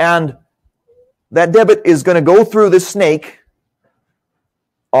 And that debit is going to go through this snake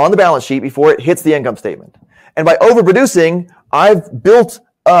on the balance sheet before it hits the income statement. And by overproducing, I've built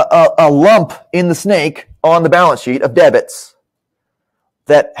a lump in the snake on the balance sheet of debits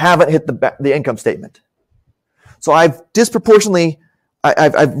that haven't hit the income statement. So I've disproportionately,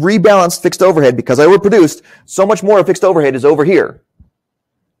 I've rebalanced fixed overhead because I overproduced. So much more of fixed overhead is over here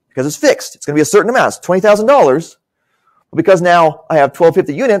because it's fixed. It's going to be a certain amount. It's $20,000. But because now I have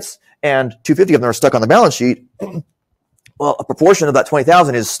 1,250 units and 250 of them are stuck on the balance sheet, Well, a proportion of that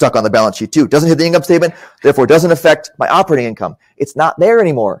 20,000 is stuck on the balance sheet too. Doesn't hit the income statement, therefore doesn't affect my operating income. It's not there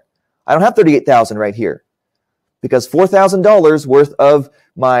anymore. I don't have 38,000 right here because $4,000 worth of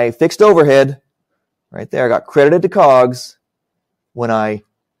my fixed overhead right there got credited to COGS when I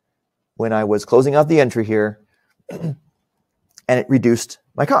was closing out the entry here, and it reduced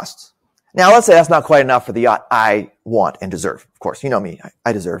my costs. Now, let's say that's not quite enough for the yacht I want and deserve. Of course, you know me.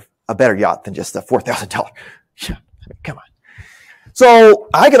 I deserve a better yacht than just the $4,000. Yeah, I mean, come on. So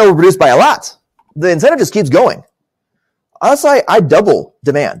I can overproduce by a lot. The incentive just keeps going. Honestly, I double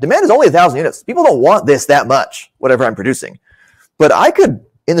demand. Demand is only 1,000 units. People don't want this that much, whatever I'm producing. But I could,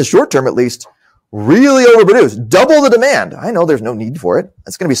 in the short term at least, really overproduce, double the demand. I know there's no need for it.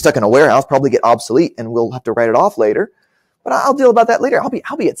 It's going to be stuck in a warehouse, probably get obsolete, and we'll have to write it off later. But I'll deal about that later. I'll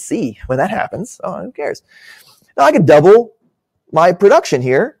be at sea when that happens. Oh, who cares? Now I could double my production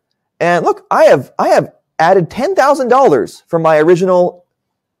here. And look, I have added $10,000 from my original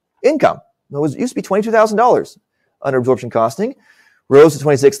income. It used to be $22,000 under absorption costing, rose to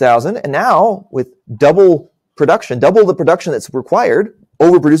 $26,000. And now with double the production that's required,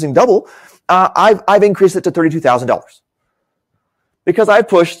 overproducing double, I've increased it to $32,000 because I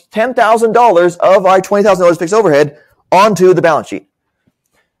pushed $10,000 of our $20,000 fixed overhead onto the balance sheet.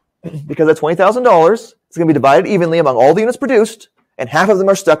 Because that $20,000 is going to be divided evenly among all the units produced, and half of them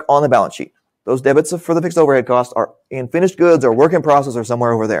are stuck on the balance sheet. Those debits for the fixed overhead costs are in finished goods or work in process or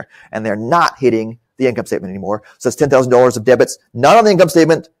somewhere over there, and they're not hitting the income statement anymore. So it's $10,000 of debits not on the income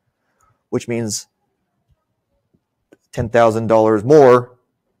statement, which means $10,000 more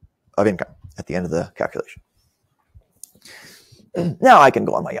of income at the end of the calculation. Now I can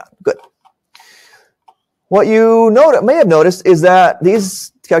go on my yacht. Good. What you may have noticed is that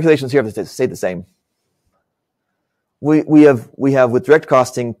these calculations here have to stay the same. We have with direct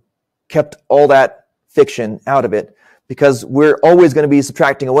costing kept all that fiction out of it because we're always going to be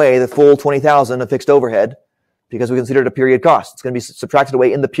subtracting away the full 20,000 of fixed overhead because we consider it a period cost. It's going to be subtracted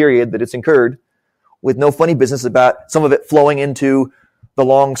away in the period that it's incurred with no funny business about some of it flowing into the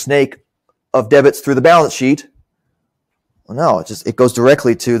long snake of debits through the balance sheet. Well, no, it goes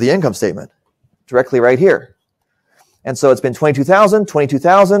directly to the income statement, directly right here. And so it's been 22,000,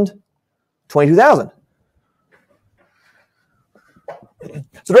 22,000, 22,000.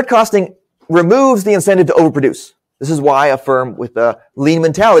 So direct costing removes the incentive to overproduce. This is why a firm with a lean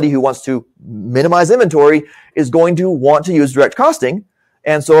mentality who wants to minimize inventory is going to want to use direct costing.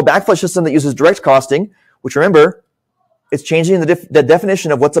 And so a backflush system that uses direct costing, which remember, it's changing the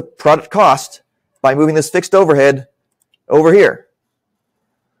definition of what's a product cost by moving this fixed overhead over here.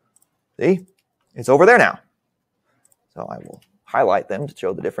 See? It's over there now. So I will highlight them to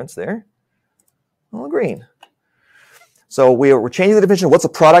show the difference there. All green. So we're changing the definition of what's a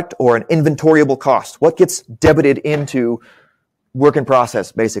product or an inventoriable cost. What gets debited into work in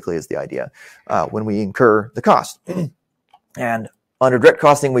process, basically, is the idea when we incur the cost. And under direct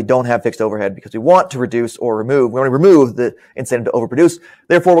costing, we don't have fixed overhead because we want to reduce or remove. We want to remove the incentive to overproduce.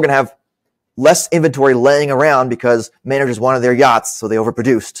 Therefore, we're going to have less inventory laying around because managers wanted their yachts, so they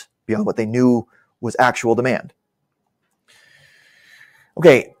overproduced beyond what they knew was actual demand.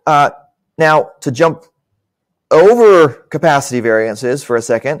 Okay, now to jump over capacity variances for a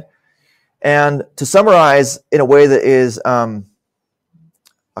second, and to summarize in a way that is a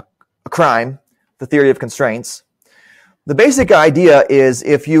crime, the theory of constraints. The basic idea is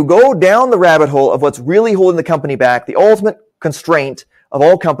if you go down the rabbit hole of what's really holding the company back, the ultimate constraint of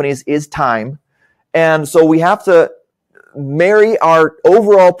all companies is time. And so we have to marry our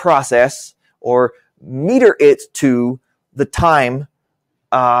overall process or meter it to the time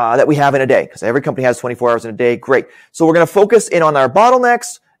that we have in a day, because every company has 24 hours in a day. Great. So we're going to focus in on our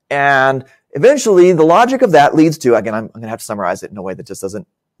bottlenecks, and eventually the logic of that leads to, again, I'm going to have to summarize it in a way that just doesn't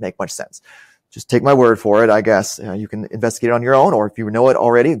make much sense. Just take my word for it, I guess. You can investigate it on your own, or if you know it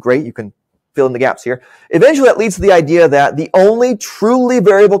already, great, you can fill in the gaps here. Eventually that leads to the idea that the only truly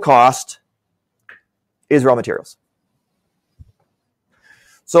variable cost is raw materials.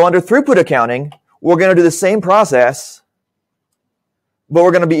 So under throughput accounting, we're going to do the same process, but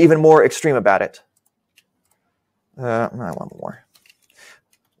we're going to be even more extreme about it. One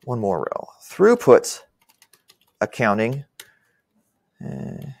more row. Throughput accounting.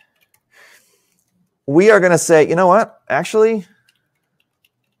 We are going to say, you know what? Actually,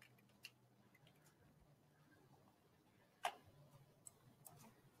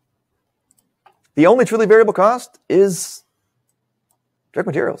 the only truly variable cost is direct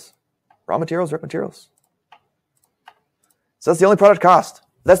materials. Raw materials, direct materials. So that's the only product cost.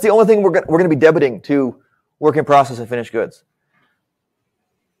 That's the only thing we're going to be debiting to work in process and finished goods.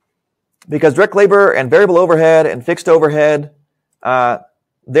 Because direct labor and variable overhead and fixed overhead,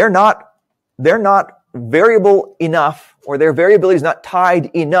 they're not variable enough, or their variability is not tied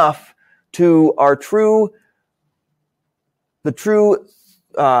enough to the true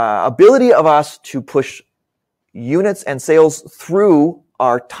ability of us to push units and sales through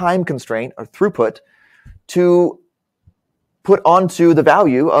our time constraint or throughput to put onto the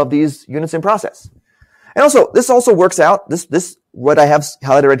value of these units in process. And also, this also works out, this what I have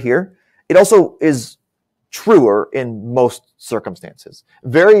highlighted right here, it also is truer in most circumstances.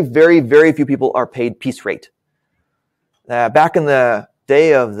 Very, very, very few people are paid piece rate. Back in the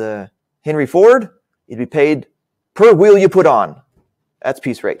day of the Henry Ford, you'd be paid per wheel you put on. That's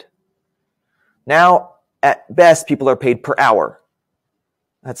piece rate. Now, at best, people are paid per hour.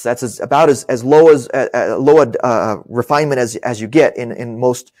 That's about as low as refinement as you get in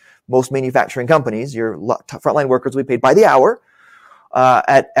most manufacturing companies. Your frontline workers will be paid by the hour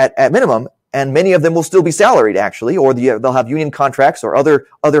at minimum, and many of them will still be salaried actually, or they'll have union contracts or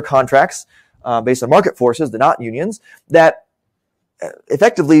other contracts based on market forces, they're not unions, that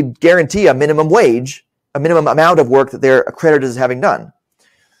effectively guarantee a minimum wage, a minimum amount of work that they're accredited as having done.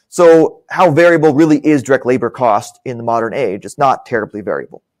 So how variable really is direct labor cost in the modern age? It's not terribly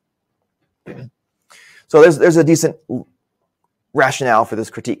variable. So there's a decent rationale for this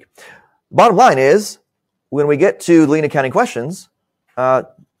critique. Bottom line is, when we get to lean accounting questions,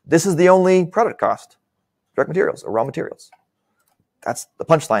 this is the only product cost, direct materials or raw materials. That's the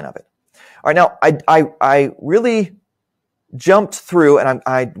punchline of it. All right, now I really jumped through, and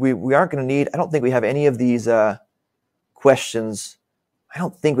we aren't going to need. I don't think we have any of these questions. I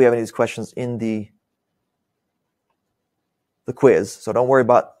don't think we have any of these questions in the quiz, so don't worry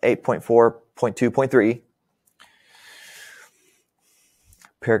about 8.4.2.3.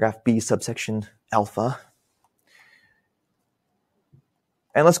 Paragraph B, subsection alpha.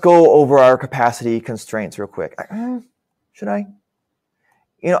 And let's go over our capacity constraints real quick. Should I?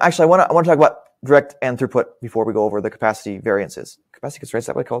 Actually, I want to talk about direct and throughput before we go over the capacity variances. Capacity constraints, is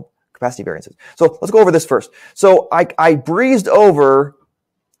that what it's called? Capacity variances. So let's go over this first. So I breezed over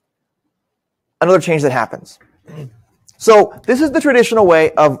another change that happens. So this is the traditional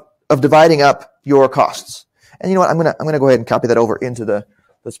way of dividing up your costs. And you know what? I'm gonna go ahead and copy that over into the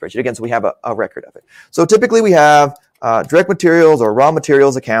spreadsheet again, so we have a record of it. So typically we have direct materials or raw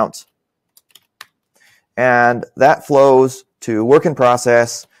materials account, and that flows to work in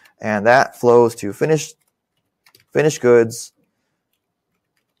process, and that flows to finished goods,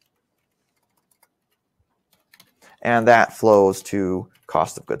 and that flows to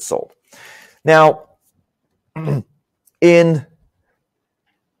cost of goods sold. Now, in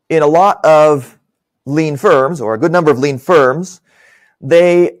a lot of lean firms, or a good number of lean firms,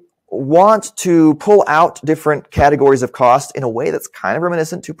 they want to pull out different categories of cost in a way that's kind of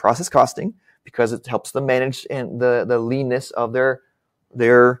reminiscent to process costing, because it helps them manage the leanness of their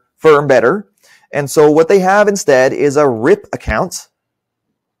firm better. And so what they have instead is a RIP account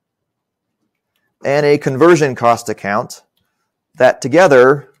and a conversion cost account that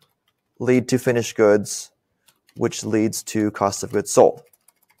together lead to finished goods, which leads to cost of goods sold.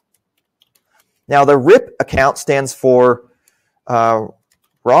 Now, the RIP account stands for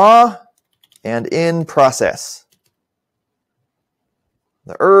raw and in process.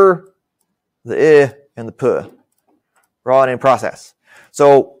 The the I, and the P. Raw and in process.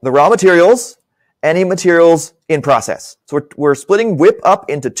 So the raw materials, any materials in process. So we're splitting WIP up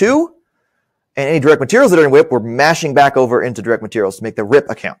into two, and any direct materials that are in WIP, we're mashing back over into direct materials to make the RIP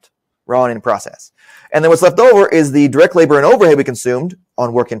account, raw and in process. And then what's left over is the direct labor and overhead we consumed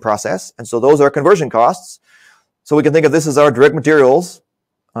on work in process. And so those are conversion costs. So we can think of this as our direct materials,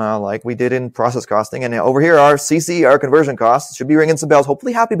 like we did in process costing. And over here, our CC, our conversion costs, should be ringing some bells,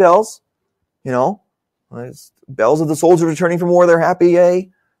 hopefully happy bells. It's bells of the soldiers returning from war, they're happy,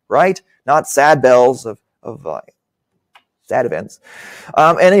 yay, right? Not sad bells of sad events.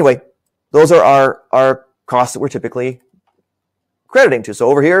 And anyway, those are our costs that we're typically crediting to. So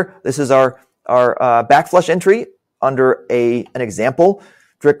over here, this is our backflush entry under an example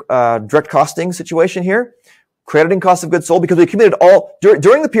direct costing situation here. Crediting cost of goods sold because we committed all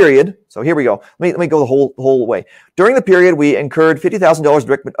during the period. So here we go. Let me go the whole way. During the period, we incurred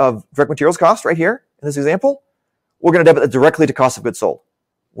 $50,000 of direct materials cost right here in this example. We're going to debit it directly to cost of goods sold.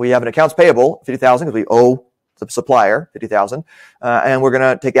 We have an accounts payable $50,000 because we owe the supplier $50,000, and we're going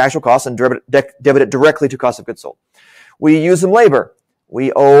to take the actual cost and debit it directly to cost of goods sold. We use some labor.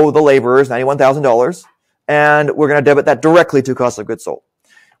 We owe the laborers $91,000, and we're going to debit that directly to cost of goods sold.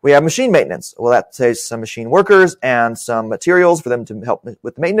 We have machine maintenance. Well, that saves some machine workers and some materials for them to help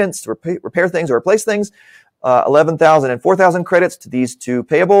with the maintenance, to repair things or replace things. 11,000 and 4,000 credits to these two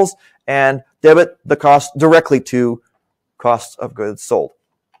payables and debit the cost directly to costs of goods sold.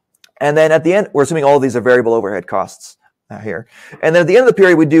 And then at the end, we're assuming all of these are variable overhead costs here. And then at the end of the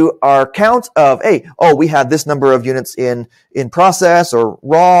period, we do our count of, hey, oh, we had this number of units in process or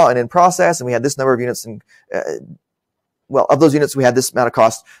raw and in process, and we had this number of units in, well, of those units, we had this amount of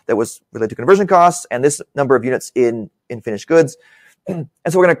cost that was related to conversion costs and this number of units in finished goods. And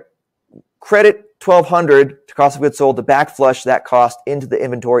so we're going to credit 1,200 to cost of goods sold to backflush that cost into the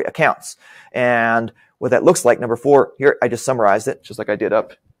inventory accounts. And what that looks like, number 4, here, I just summarized it, just like I did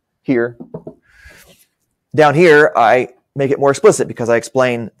up here. Down here, I make it more explicit because I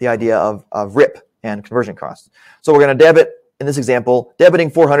explain the idea of RIP and conversion costs. So we're going to debit, in this example,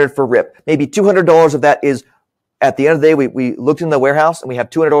 debiting 400 for RIP. Maybe $200 of that is, at the end of the day, we looked in the warehouse and we have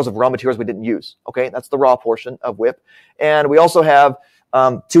 $200 of raw materials we didn't use. Okay, that's the raw portion of WIP. And we also have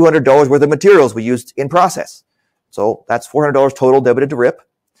 $200 worth of materials we used in process. So that's $400 total debited to RIP.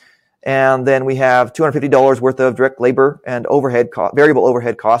 And then we have $250 worth of direct labor and overhead variable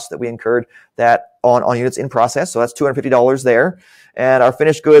overhead costs that we incurred that on units in process. So that's $250 there. And our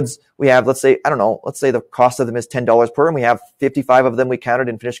finished goods, we have, let's say, I don't know, let's say the cost of them is $10 per, and we have 55 of them we counted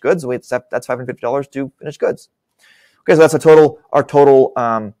in finished goods. And that's $550 to finished goods. Okay, so that's our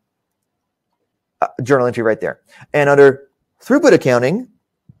total journal entry right there. And under throughput accounting,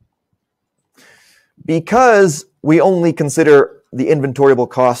 because we only consider the inventoriable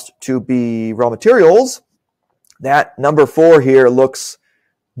cost to be raw materials, that number 4 here looks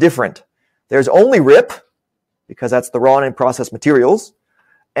different. There's only RIP, because that's the raw and in-process materials,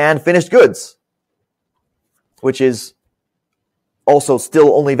 and finished goods, which is also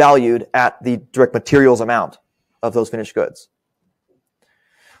still only valued at the direct materials amount of those finished goods.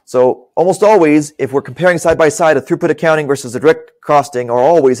 So almost always, if we're comparing side by side a throughput accounting versus the direct costing, or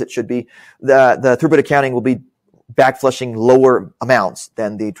always it should be, the throughput accounting will be backflushing lower amounts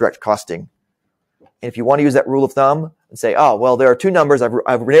than the direct costing. And if you want to use that rule of thumb and say, oh, well, there are 2 numbers, I've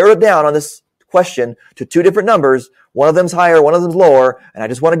narrowed it down on this question to 2 different numbers. One of them's higher, one of them's lower, and I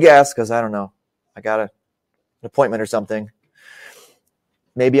just want to guess because I don't know, I got an appointment or something.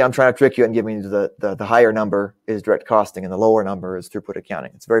 Maybe I'm trying to trick you and giving you the higher number is direct costing and the lower number is throughput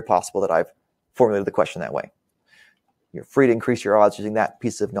accounting. It's very possible that I've formulated the question that way. You're free to increase your odds using that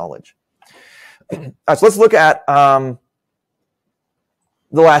piece of knowledge. All right, so let's look at the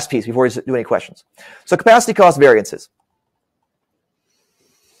last piece before we do any questions. So capacity cost variances.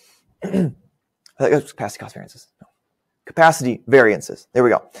 Capacity cost variances. No. Capacity variances. There we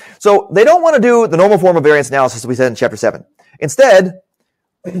go. So they don't want to do the normal form of variance analysis that we said in Chapter 7. Instead,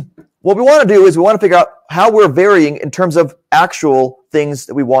 what we want to do is we want to figure out how we're varying in terms of actual things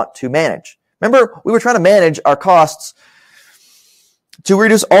that we want to manage. Remember, we were trying to manage our costs to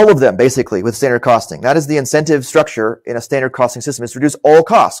reduce all of them, basically, with standard costing. That is the incentive structure in a standard costing system, is to reduce all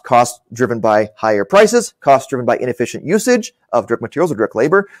costs. Costs driven by higher prices, costs driven by inefficient usage of direct materials or direct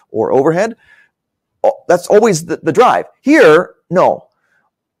labor or overhead. That's always the drive. Here, no.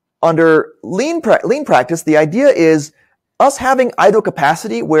 Under lean practice, the idea is us having idle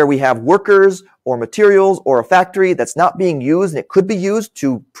capacity where we have workers or materials or a factory that's not being used and it could be used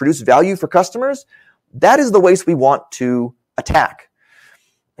to produce value for customers. That is the waste we want to attack.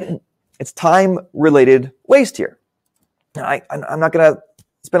 It's time-related waste here. I'm not going to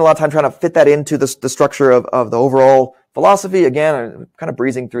spend a lot of time trying to fit that into the structure of the overall philosophy. Again, I'm kind of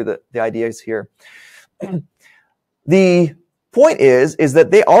breezing through the ideas here. The point is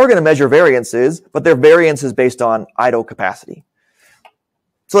that they are going to measure variances, but their variances based on idle capacity.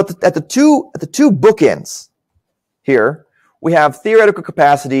 So at the two bookends here, we have theoretical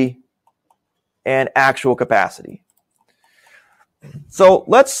capacity and actual capacity. So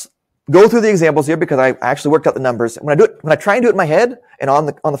let's go through the examples here because I actually worked out the numbers. When I try and do it in my head and on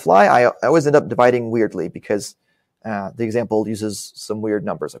the fly, I always end up dividing weirdly because the example uses some weird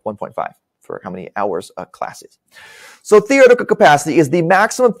numbers like 1.5 for how many hours a class is. So theoretical capacity is the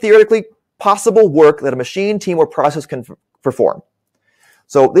maximum theoretically possible work that a machine, team, or process can perform.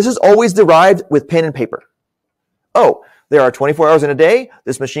 So this is always derived with pen and paper. Oh, there are 24 hours in a day.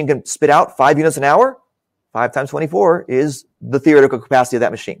 This machine can spit out 5 units an hour. 5 times 24 is the theoretical capacity of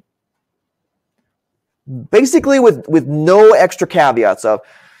that machine. Basically with no extra caveats of,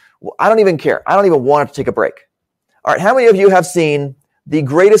 well, I don't even care. I don't even want to take a break. All right, how many of you have seen the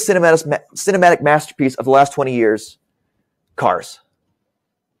greatest cinematic masterpiece of the last 20 years, Cars?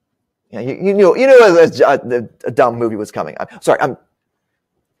 Yeah, you knew a dumb movie was coming. A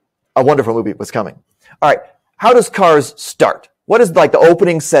wonderful movie was coming. All right, how does Cars start? What is like the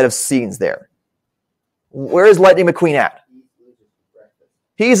opening set of scenes there? Where is Lightning McQueen at?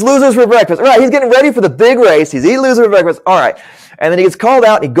 He loses for breakfast. All right, he's getting ready for the big race. He's eating losers for breakfast. All right. And then he gets called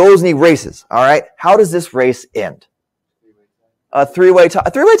out, and he goes and he races. All right. How does this race end? A three-way tie.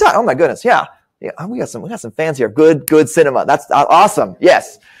 A three-way tie. Oh my goodness. Yeah. Yeah. We got some fans here. Good cinema. That's awesome.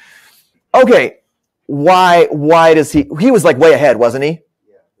 Yes. Okay. Why does he was like way ahead, wasn't he?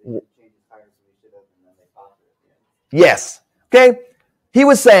 Yes. Okay. He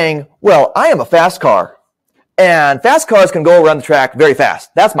was saying, well, I am a fast car. And fast cars can go around the track very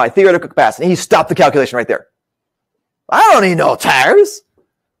fast. That's my theoretical capacity. He stopped the calculation right there. I don't need no tires.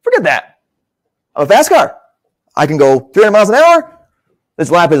 Forget that. I'm a fast car. I can go 300 miles an hour.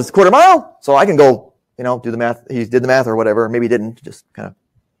 This lap is a quarter mile. So I can go, do the math. He did the math or whatever. Maybe he didn't. Just kind of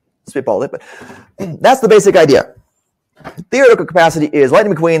spitballed it. But that's the basic idea. Theoretical capacity is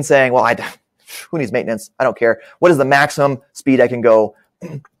Lightning McQueen saying, well, who needs maintenance? I don't care. What is the maximum speed I can go?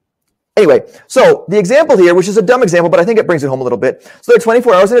 Anyway, so the example here, which is a dumb example, but I think it brings it home a little bit. So there are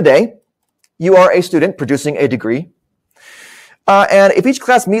 24 hours in a day. You are a student producing a degree. And if each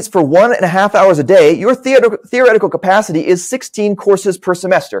class meets for 1.5 hours a day, your theoretical capacity is 16 courses per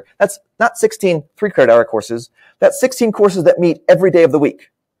semester. That's not 16 3-credit-hour courses. That's 16 courses that meet every day of the week.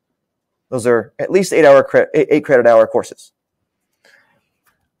 Those are at least 8-credit-hour courses.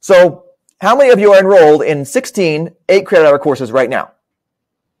 So how many of you are enrolled in 16 8-credit-hour courses right now?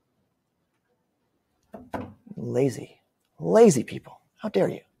 Lazy people. How dare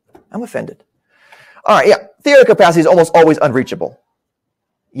you? I'm offended. All right, yeah. Theoretical capacity is almost always unreachable.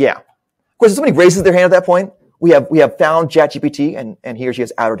 Yeah. Of course, if somebody raises their hand at that point, we have found ChatGPT and he or she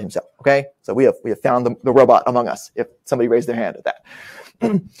has outed himself. Okay, so we have found the robot among us. If somebody raised their hand at that.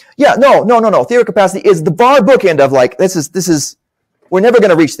 Yeah. No. Theoretical capacity is the bar bookend of like this is. We're never going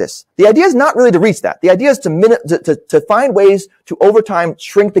to reach this. The idea is not really to reach that. The idea is to find ways to, over time,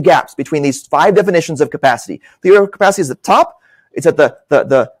 shrink the gaps between these 5 definitions of capacity. Theoretical capacity is at the top. It's at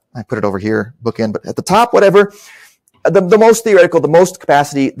the I put it over here, bookend, but at the top, whatever, the most theoretical, the most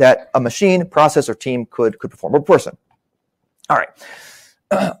capacity that a machine, process, or team could perform, or person. All right.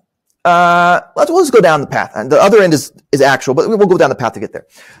 Let's go down the path. And the other end is actual, but we'll go down the path to get there.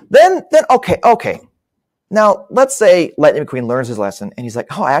 Then okay. Now, let's say Lightning McQueen learns his lesson, and he's like,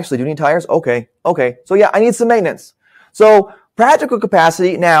 oh, I actually do need tires? Okay. So yeah, I need some maintenance. So practical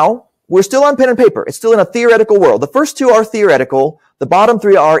capacity, now, we're still on pen and paper. It's still in a theoretical world. The first 2 are theoretical. The bottom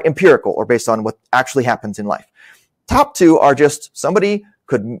 3 are empirical, or based on what actually happens in life. Top 2 are just somebody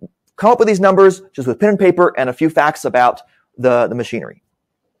could come up with these numbers just with pen and paper and a few facts about the machinery,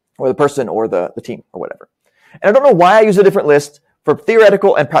 or the person, or the team, or whatever. And I don't know why I use a different list for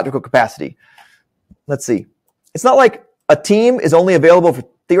theoretical and practical capacity. Let's see. It's not like a team is only available for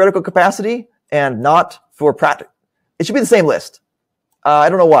theoretical capacity and not for practical. It should be the same list. I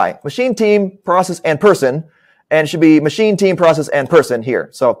don't know why. Machine, team, process, and person. And it should be machine, team, process, and person here.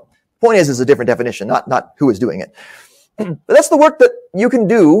 So point is a different definition, not who is doing it. But that's the work that you can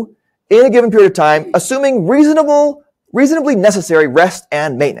do in a given period of time, assuming reasonably necessary rest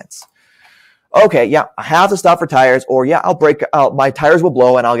and maintenance. Okay, yeah, I have to stop for tires, or yeah, my tires will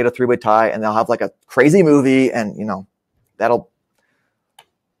blow and I'll get a 3-way tie and I'll have like a crazy movie and, that'll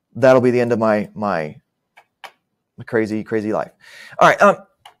be the end of my crazy life. All right.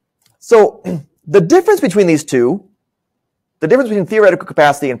 So the difference between these two, the difference between theoretical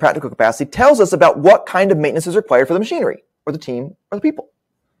capacity and practical capacity tells us about what kind of maintenance is required for the machinery or the team or the people.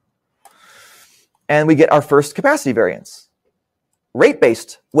 And we get our first capacity variance.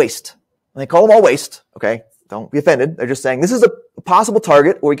 Rate-based waste. And they call them all waste, okay? Don't be offended. They're just saying this is a possible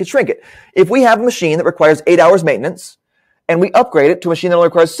target, or we could shrink it. If we have a machine that requires 8 hours maintenance, and we upgrade it to a machine that only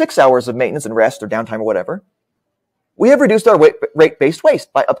requires 6 hours of maintenance and rest or downtime or whatever, we have reduced our rate-based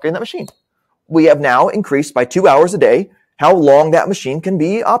waste by upgrading that machine. We have now increased by 2 hours a day how long that machine can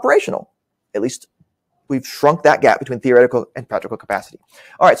be operational. At least we've shrunk that gap between theoretical and practical capacity.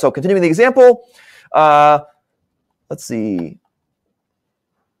 All right, so continuing the example, let's see.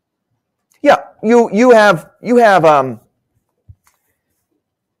 Yeah, you have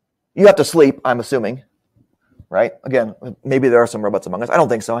to sleep, I'm assuming, right? Again, maybe there are some robots among us. I don't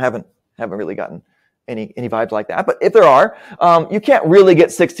think so. I haven't really gotten any vibes like that. But if there are, you can't really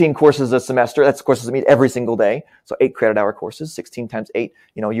get 16 courses a semester. That's courses that meet every single day. So 8-credit-hour courses, 16 times 8.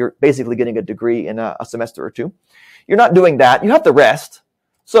 You're basically getting a degree in a semester or 2. You're not doing that. You have to rest.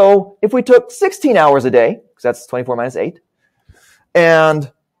 So if we took 16 hours a day, because that's 24 minus 8,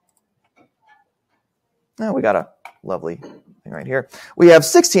 and now we got a lovely thing right here. We have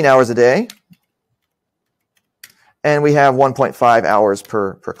 16 hours a day, and we have 1.5 hours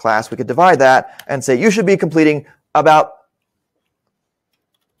per class. We could divide that and say you should be completing about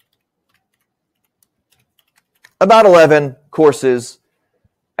 11 courses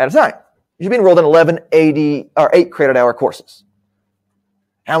at a time. You should be enrolled in 11 80 or 8 credit hour courses.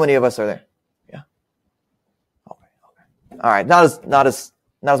 How many of us are there? Yeah. Okay. All right. Not as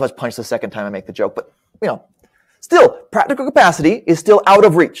much punch the second time I make the joke, but still, practical capacity is still out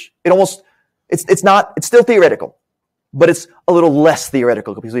of reach. It's still theoretical, but it's a little less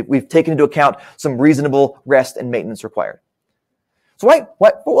theoretical because we've taken into account some reasonable rest and maintenance required. So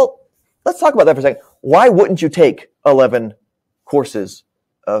well, let's talk about that for a second. Why wouldn't you take 11 courses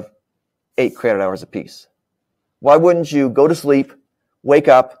of 8 credit hours apiece? Why wouldn't you go to sleep, wake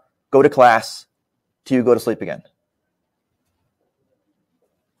up, go to class, till you go to sleep again?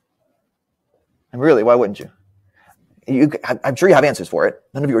 And really, why wouldn't you? I'm sure you have answers for it.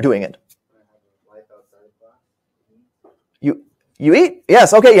 None of you are doing it. You eat?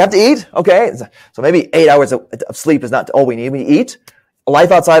 Yes, okay, you have to eat. Okay, so maybe 8 hours of sleep is not all we need. We eat. Life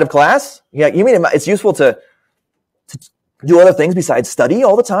outside of class? Yeah, you mean it's useful to do other things besides study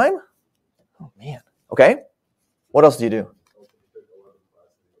all the time? Oh, man. Okay. What else do you do?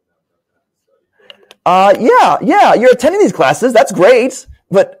 Yeah, you're attending these classes. That's great.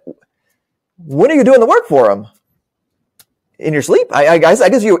 But when are you doing the work for them? In your sleep? I guess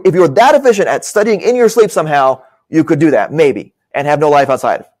if you're that efficient at studying in your sleep somehow, you could do that, maybe, and have no life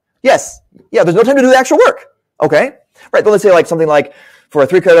outside. Yes. Yeah, there's no time to do the actual work. Okay. Right. Then let's say something like for a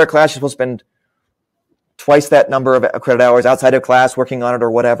 3 credit hour class, you're supposed to spend twice that number of credit hours outside of class working on it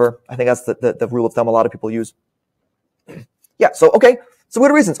or whatever. I think that's the rule of thumb a lot of people use. Yeah. So, okay. So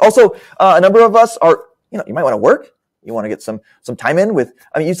good reasons. Also, a number of us are, you might want to work. You want to get some time in with,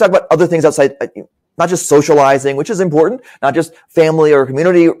 you talk about other things outside, not just socializing, which is important, not just family or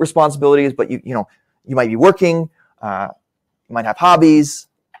community responsibilities, but you might be working, you might have hobbies.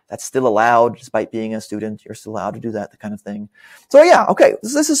 That's still allowed, despite being a student. You're still allowed to do that kind of thing. So yeah, okay,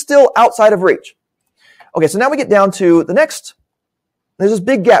 this is still outside of reach. Okay, so now we get down to the next. There's this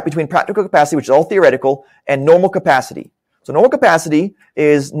big gap between practical capacity, which is all theoretical, and normal capacity. So normal capacity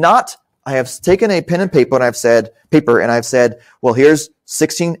is not, I have taken a pen and paper and I've said, well, here's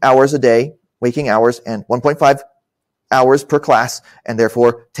 16 hours a day, waking hours, and 1.5 hours per class, and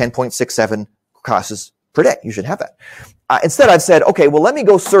therefore 10.67 classes per day. You should have that. Instead, I've said, okay, well, let me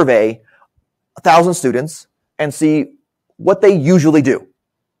go survey 1,000 students and see what they usually do.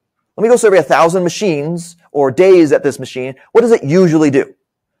 Let me go survey 1,000 machines or days at this machine. What does it usually do?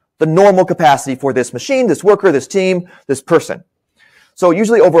 The normal capacity for this machine, this worker, this team, this person. So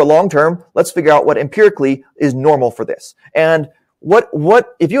usually over a long term, let's figure out what empirically is normal for this. And what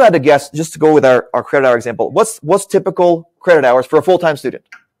if you had to guess, just to go with our credit hour example, what's typical credit hours for a full-time student?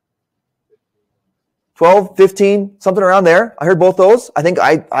 12, 15, something around there. I heard both those. I think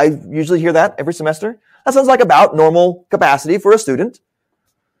I usually hear that every semester. That sounds like about normal capacity for a student.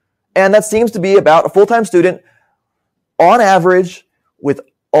 And that seems to be about a full-time student on average with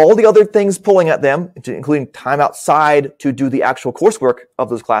all the other things pulling at them, including time outside to do the actual coursework of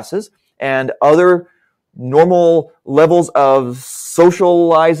those classes and other normal levels of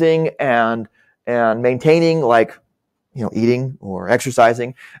socializing and maintaining, like, eating or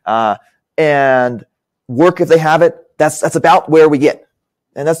exercising, and work if they have it. That's about where we get.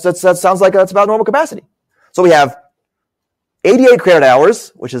 And that sounds like that's about normal capacity. So we have 88 credit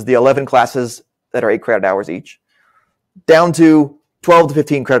hours, which is the 11 classes that are 8 credit hours each, down to 12 to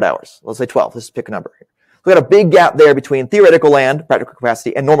 15 credit hours. Let's say 12. Let's pick a number here. So we got a big gap there between theoretical and practical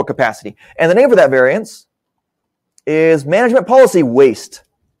capacity and normal capacity. And the name for that variance is management policy waste.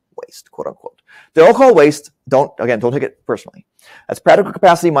 Waste, quote unquote. They're all called waste. Don't take it personally. That's practical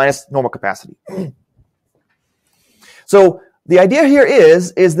capacity minus normal capacity. So the idea here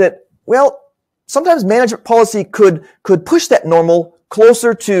is that, well, sometimes management policy could push that normal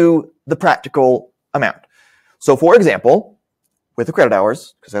closer to the practical amount. So for example, with the credit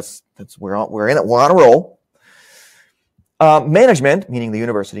hours, because we're on a roll, management, meaning the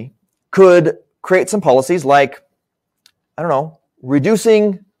university, could create some policies like,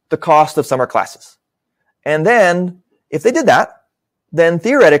 reducing the cost of summer classes. And then if they did that, then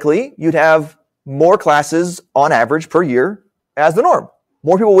theoretically you'd have more classes on average per year as the norm.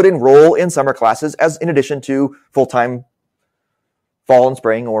 More people would enroll in summer classes as in addition to full-time fall and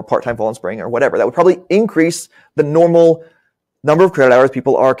spring or part-time fall and spring or whatever. That would probably increase the normal number of credit hours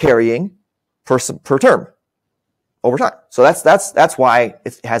people are carrying per term over time. So that's why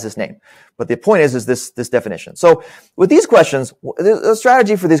it has this name. But the point is this definition. So with these questions, the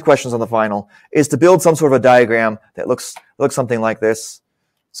strategy for these questions on the final is to build some sort of a diagram that looks something like this.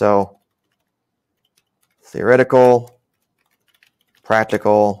 So theoretical,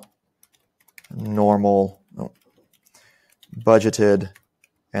 practical, normal, budgeted,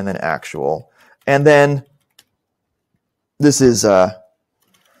 and then actual. And then this is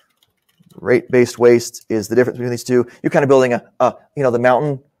Rate-based waste is the difference between these two. You're kind of building the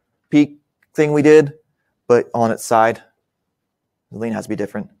mountain peak thing we did, but on its side. The lean has to be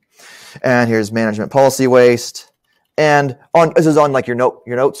different. And here's management policy waste. And this is on like your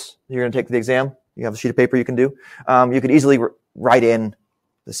notes you're going to take for the exam. You have a sheet of paper you can do. You could easily write in,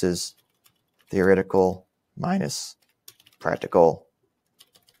 this is theoretical minus practical.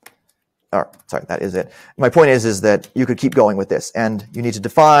 Sorry, that is it. My point is that you could keep going with this, and you need to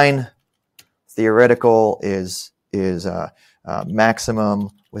define theoretical is maximum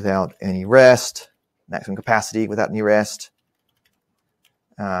without any rest, maximum capacity without any rest,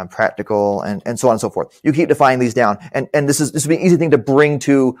 practical, and so on and so forth. You keep defining these down, and this would be an easy thing to bring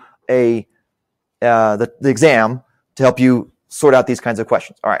to the exam to help you sort out these kinds of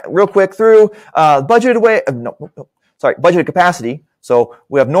questions. All right, real quick through budgeted capacity. So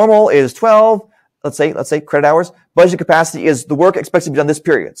we have normal is 12. Let's say credit hours. Budgeted capacity is the work expected to be done this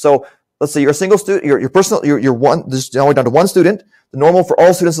period. So let's say you're a single student. You're one. This is only down to one student. The normal for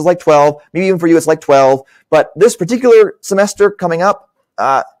all students is like 12. Maybe even for you it's like 12. But this particular semester coming up,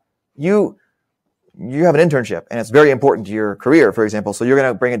 you have an internship, and it's very important to your career, for example. So you're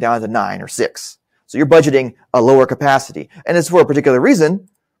going to bring it down to 9 or 6. So you're budgeting a lower capacity, and it's for a particular reason.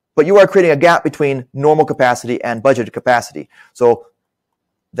 But you are creating a gap between normal capacity and budgeted capacity. So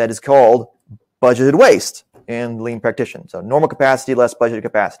that is called budgeted waste in lean practitioner. So normal capacity less budgeted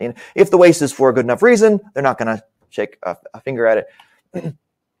capacity. And if the waste is for a good enough reason, they're not going to shake a finger at it.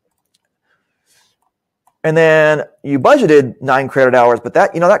 And then you budgeted 9 credit hours, but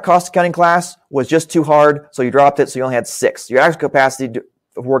that cost accounting class was just too hard, so you dropped it, so you only had 6. Your actual capacity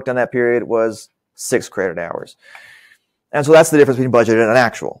of work done that period was 6 credit hours. And so that's the difference between budgeted and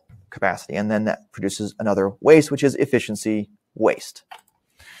actual capacity. And then that produces another waste, which is efficiency waste.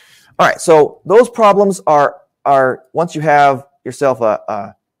 All right, so those problems are once you have yourself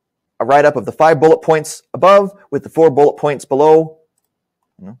a write-up of the 5 bullet points above with the 4 bullet points below.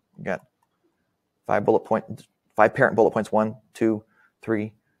 You got 5 parent bullet points, 1, 2,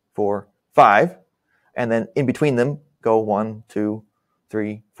 3, 4, 5. And then in between them go 1, 2,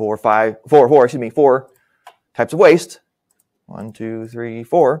 3, 4 types of waste. 1, 2, 3,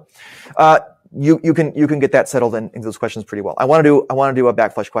 4. You can get that settled into those questions pretty well. I want to do a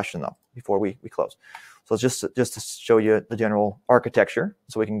backflush question though before we close. So it's just to show you the general architecture,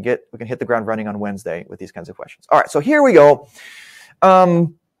 so we can hit the ground running on Wednesday with these kinds of questions. All right, so here we go.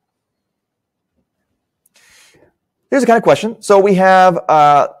 Here's the kind of question. So we have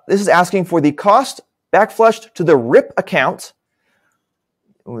this is asking for the cost backflushed to the RIP account,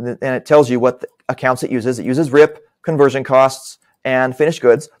 and it tells you what the accounts it uses. It uses RIP, conversion costs, and finished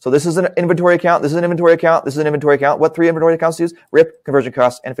goods. So this is an inventory account, this is an inventory account, this is an inventory account. What 3 inventory accounts use? RIP, conversion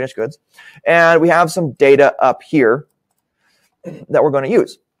costs, and finished goods. And we have some data up here that we're going to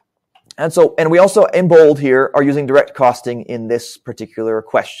use. And we also, in bold here, are using direct costing in this particular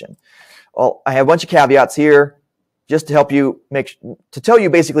question. Well, I have a bunch of caveats here just to help you to tell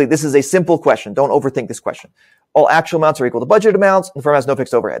you basically this is a simple question. Don't overthink this question. All actual amounts are equal to budgeted amounts, and the firm has no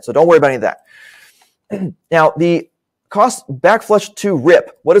fixed overhead. So don't worry about any of that. Now, the cost backflush to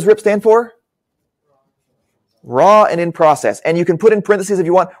RIP. What does RIP stand for? Raw and in process. And you can put in parentheses if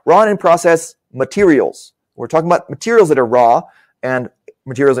you want, raw and in process materials. We're talking about materials that are raw and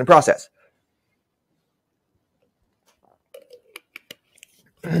materials in process.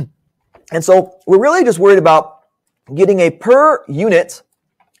 And so we're really just worried about getting a per unit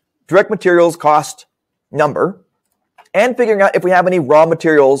direct materials cost number and figuring out if we have any raw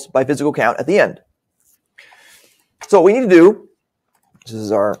materials by physical count at the end. So what we need to do, this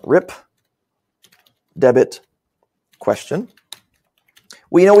is our RIP debit question.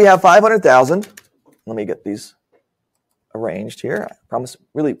 We know we have 500,000. Let me get these arranged here. I promise,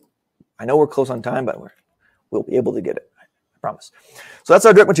 really, I know we're close on time, but we'll be able to get it. I promise. So that's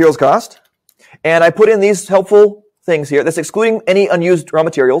our direct materials cost. And I put in these helpful things here. That's excluding any unused raw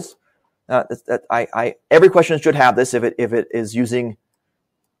materials. Every question should have this if it is using,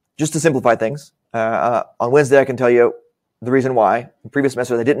 just to simplify things. On Wednesday, I can tell you the reason why. The previous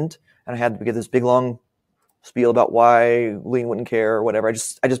semester, they didn't, and I had to give this big long spiel about why Lean wouldn't care or whatever. I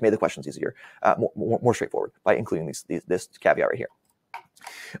just made the questions easier, more straightforward by including this caveat right here.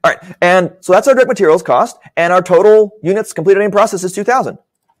 All right, and so that's our direct materials cost, and our total units completed in process is 2,000.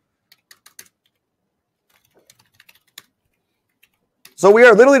 So we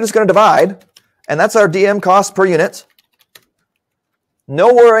are literally just going to divide, and that's our DM cost per unit.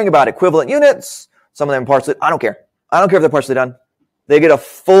 No worrying about equivalent units. Some of them partially, I don't care. I don't care if they're partially done. They get a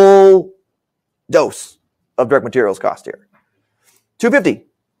full dose of direct materials cost here. 250.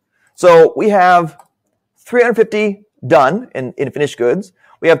 So we have 350 done in finished goods.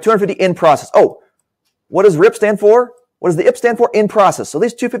 We have 250 in process. Oh, what does RIP stand for? What does the IP stand for? In process. So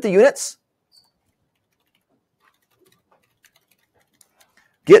these 250 units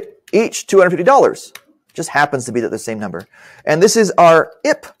get each $250. Just happens to be the same number. And this is our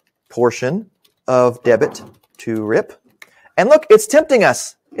IP portion of debit to RIP. And look, it's tempting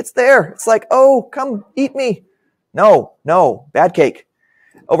us. It's there. It's like, oh, come eat me. No, bad cake.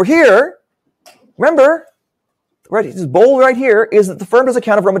 Over here, remember, right, this bold right here is that the firm does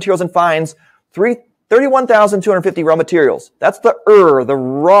account of raw materials and finds 31,250 raw materials. That's the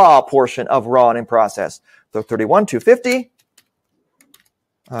raw portion of raw and in process. So 31,250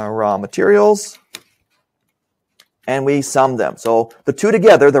 raw materials, and we sum them. So the two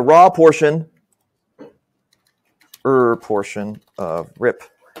together, the raw portion, portion of RIP,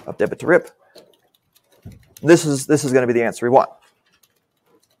 of debit to RIP. This is going to be the answer we want.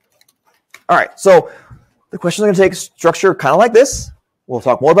 All right, so the questions are going to take structure kind of like this. We'll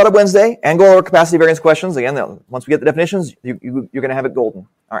talk more about it Wednesday and go over capacity variance questions. Again, once we get the definitions, you're going to have it golden.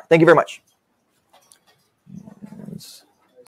 All right, thank you very much.